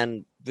Child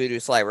and Voodoo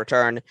Slight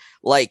Return,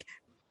 like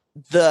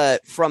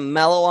from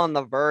mellow on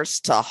the verse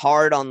to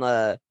hard on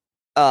the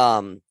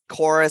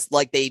chorus,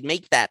 like they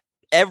make that,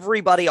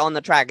 everybody on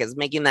the track is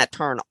making that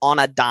turn on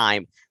a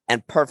dime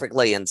and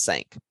perfectly in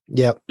sync.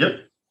 Yep.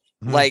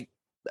 Like,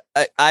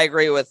 I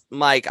agree with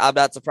Mike. I'm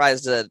not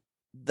surprised at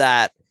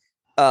that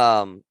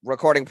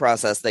recording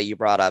process that you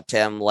brought up,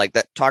 Tim. Like,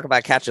 that, talk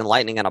about catching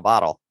lightning in a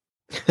bottle.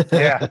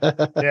 Yeah.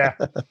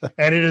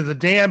 And it is a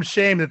damn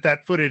shame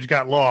that footage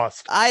got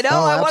lost. I know.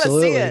 I want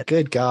to see it.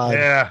 Good God.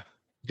 Yeah.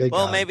 Good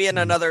Well, God. maybe in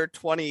another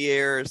 20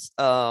 years,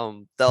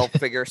 they'll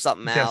figure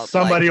something Yeah, out.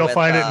 somebody like will with,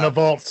 find it in a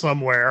vault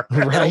somewhere.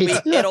 Right.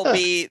 It'll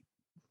be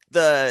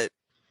the,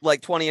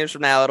 like, 20 years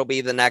from now, it'll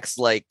be the next,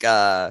 like,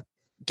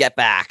 Get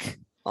Back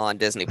on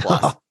Disney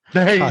Plus.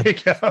 There God. you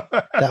go.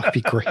 That would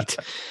be great.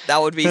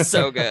 That would be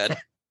so good.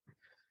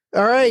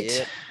 All right.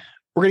 Yeah.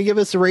 We're going to give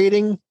this a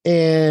rating,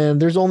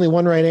 and there's only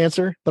one right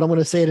answer, but I'm going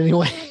to say it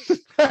anyway.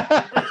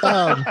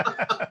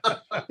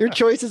 Your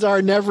choices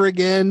are Never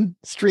Again,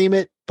 Stream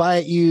It, Buy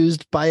It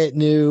Used, Buy It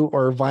New,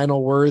 or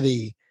Vinyl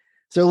Worthy.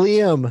 So,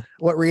 Liam,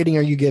 what rating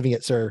are you giving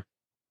it, sir?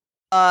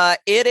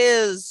 It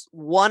is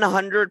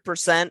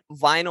 100%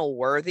 vinyl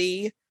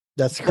worthy,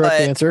 That's the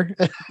correct answer.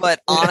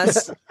 but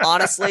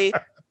honestly,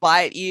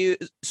 buy it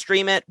used,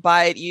 stream it,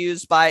 buy it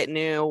used, buy it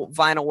new,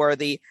 vinyl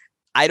worthy.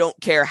 I don't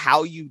care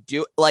how you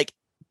do, like,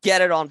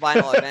 get it on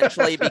vinyl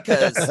eventually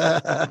because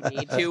you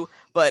need to,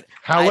 but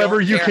However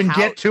you can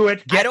get to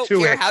it, I don't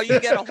care it. how you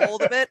get a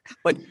hold of it,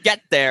 but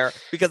get there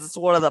because it's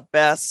one of the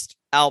best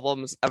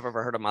albums I've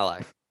ever heard in my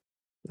life.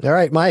 All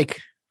right,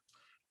 Mike.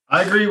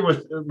 I agree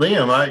with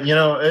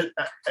Liam.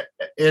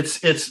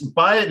 It's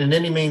buy it in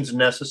any means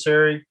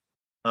necessary.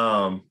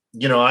 I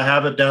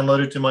have it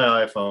downloaded to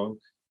my iPhone.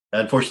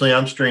 Unfortunately,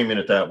 I'm streaming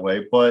it that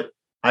way, but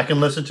I can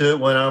listen to it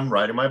when I'm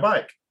riding my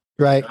bike.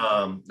 Right.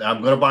 I'm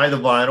going to buy the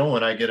vinyl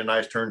when I get a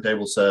nice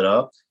turntable set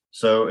up.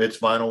 So it's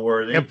vinyl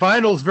worthy. And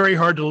vinyl's very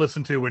hard to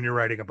listen to when you're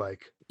riding a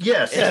bike.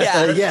 Yes,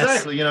 Yeah.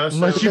 exactly. You know,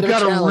 Unless you've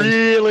got a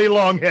really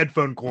long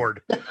headphone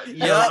cord. you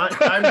know,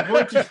 I'm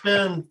going to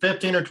spend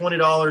 $15 or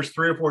 $20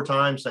 3 or 4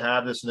 times to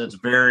have this in its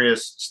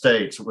various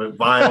states with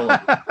vinyl,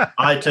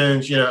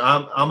 iTunes. You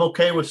know, I'm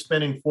okay with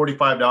spending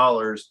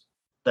 $45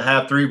 to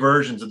have 3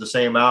 versions of the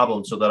same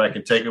album so that I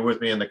can take it with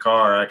me in the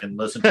car. I can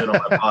listen to it on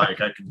my bike.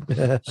 I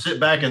can sit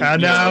back and.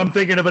 Now I'm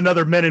thinking of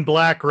another Men in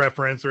Black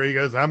reference where he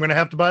goes, "I'm going to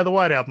have to buy the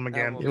White Album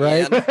again."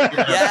 Right?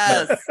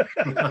 Yes.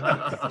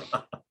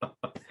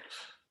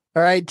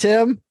 All right,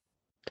 Tim.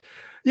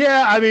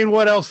 Yeah, I mean,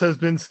 what else has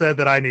been said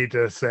that I need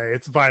to say?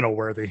 It's vinyl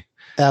worthy.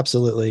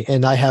 Absolutely.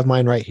 And I have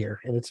mine right here,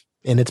 and it's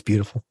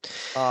beautiful.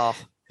 Oh,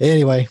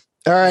 Anyway,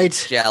 all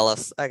right.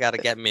 jealous. I got to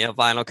get me a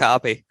vinyl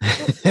copy.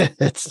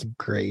 That's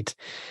great.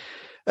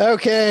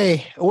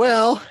 Okay.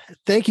 Well,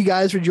 thank you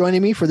guys for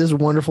joining me for this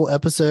wonderful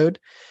episode.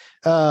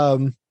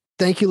 Thank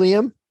you,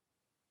 Liam.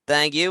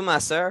 Thank you, my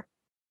sir.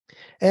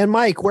 And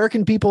Mike, where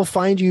can people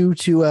find you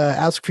to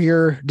ask for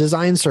your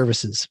design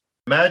services?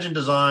 Imagine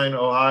Design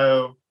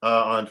Ohio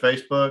on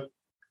Facebook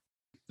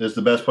is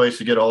the best place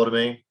to get a hold of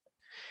me.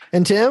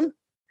 And Tim,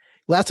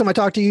 last time I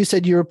talked to you, you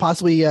said you were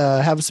possibly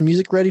have some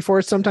music ready for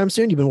us sometime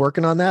soon. You've been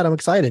working on that. I'm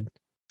excited.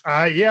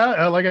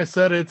 Like I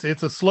said,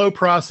 it's a slow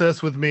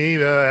process with me,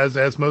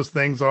 as most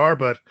things are,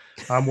 but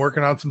I'm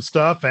working on some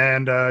stuff,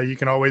 and you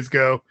can always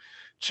go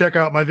check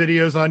out my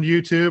videos on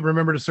YouTube.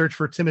 Remember to search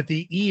for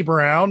Timothy E.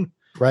 Brown.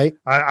 Right.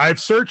 I've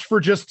searched for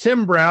just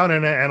Tim Brown,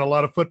 and a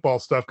lot of football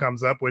stuff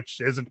comes up,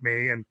 which isn't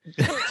me. And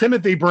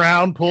Timothy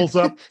Brown pulls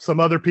up some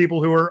other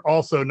people who are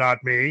also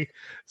not me.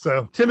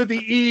 So Timothy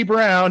E.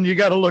 Brown, you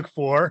got to look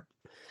for.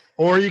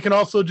 Or you can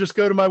also just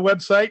go to my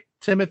website,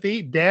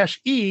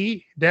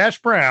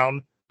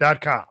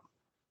 timothy-e-brown.com.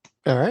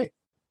 All right.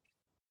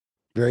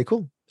 Very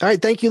cool. All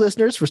right. Thank you,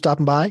 listeners, for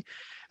stopping by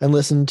and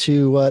listen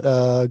to what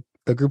a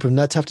group of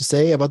nuts have to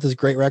say about this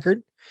great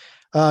record.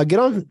 Get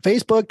on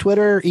Facebook,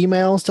 Twitter,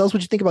 emails. Tell us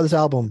what you think about this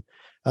album.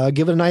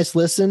 Give it a nice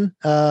listen.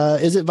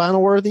 Is it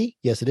vinyl worthy?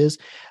 Yes, it is.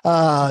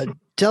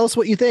 Tell us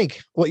what you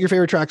think, what your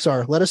favorite tracks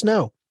are. Let us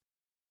know.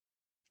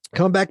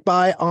 Coming back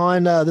by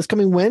on this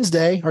coming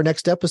Wednesday, our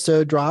next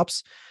episode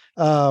drops.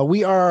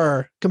 We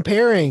are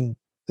comparing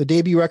the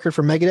debut record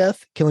for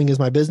Megadeth, Killing Is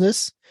My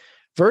Business,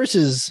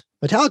 versus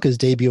Metallica's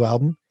debut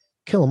album,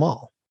 Kill 'Em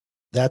All.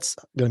 That's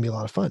going to be a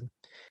lot of fun.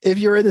 If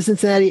you're in the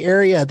Cincinnati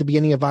area at the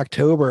beginning of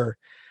October,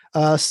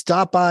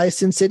 stop by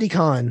Sin City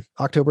Con,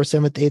 October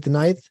 7th, 8th, and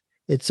 9th.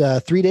 It's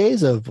 3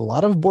 days of a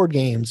lot of board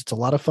games. It's a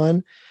lot of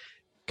fun.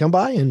 Come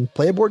by and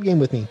play a board game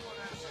with me.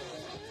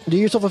 Do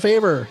yourself a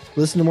favor.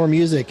 Listen to more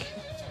music.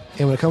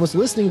 And when it comes to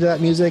listening to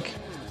that music,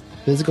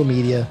 physical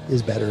media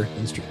is better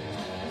than streaming.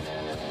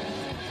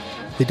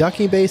 The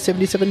Docking Bay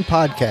 77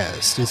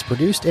 podcast is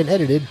produced and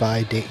edited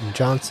by Dayton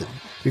Johnson.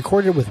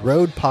 Recorded with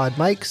Rode Pod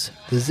mics,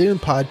 the Zoom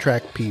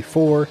PodTrack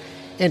P4,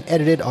 and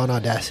edited on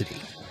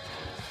Audacity.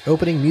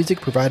 Opening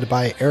music provided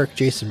by Eric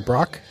Jason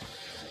Brock.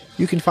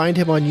 You can find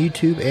him on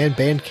YouTube and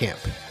Bandcamp.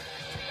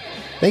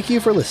 Thank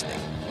you for listening.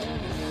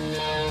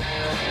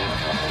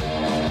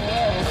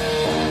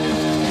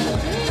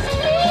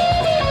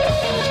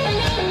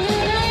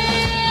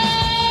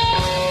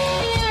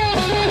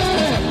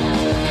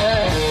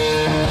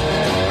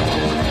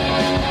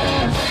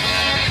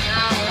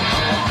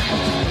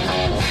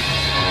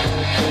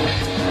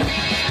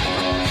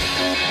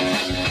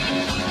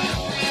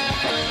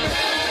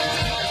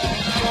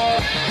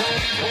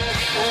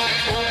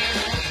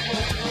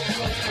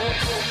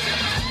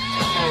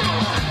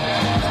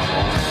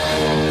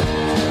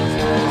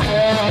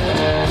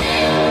 Yeah.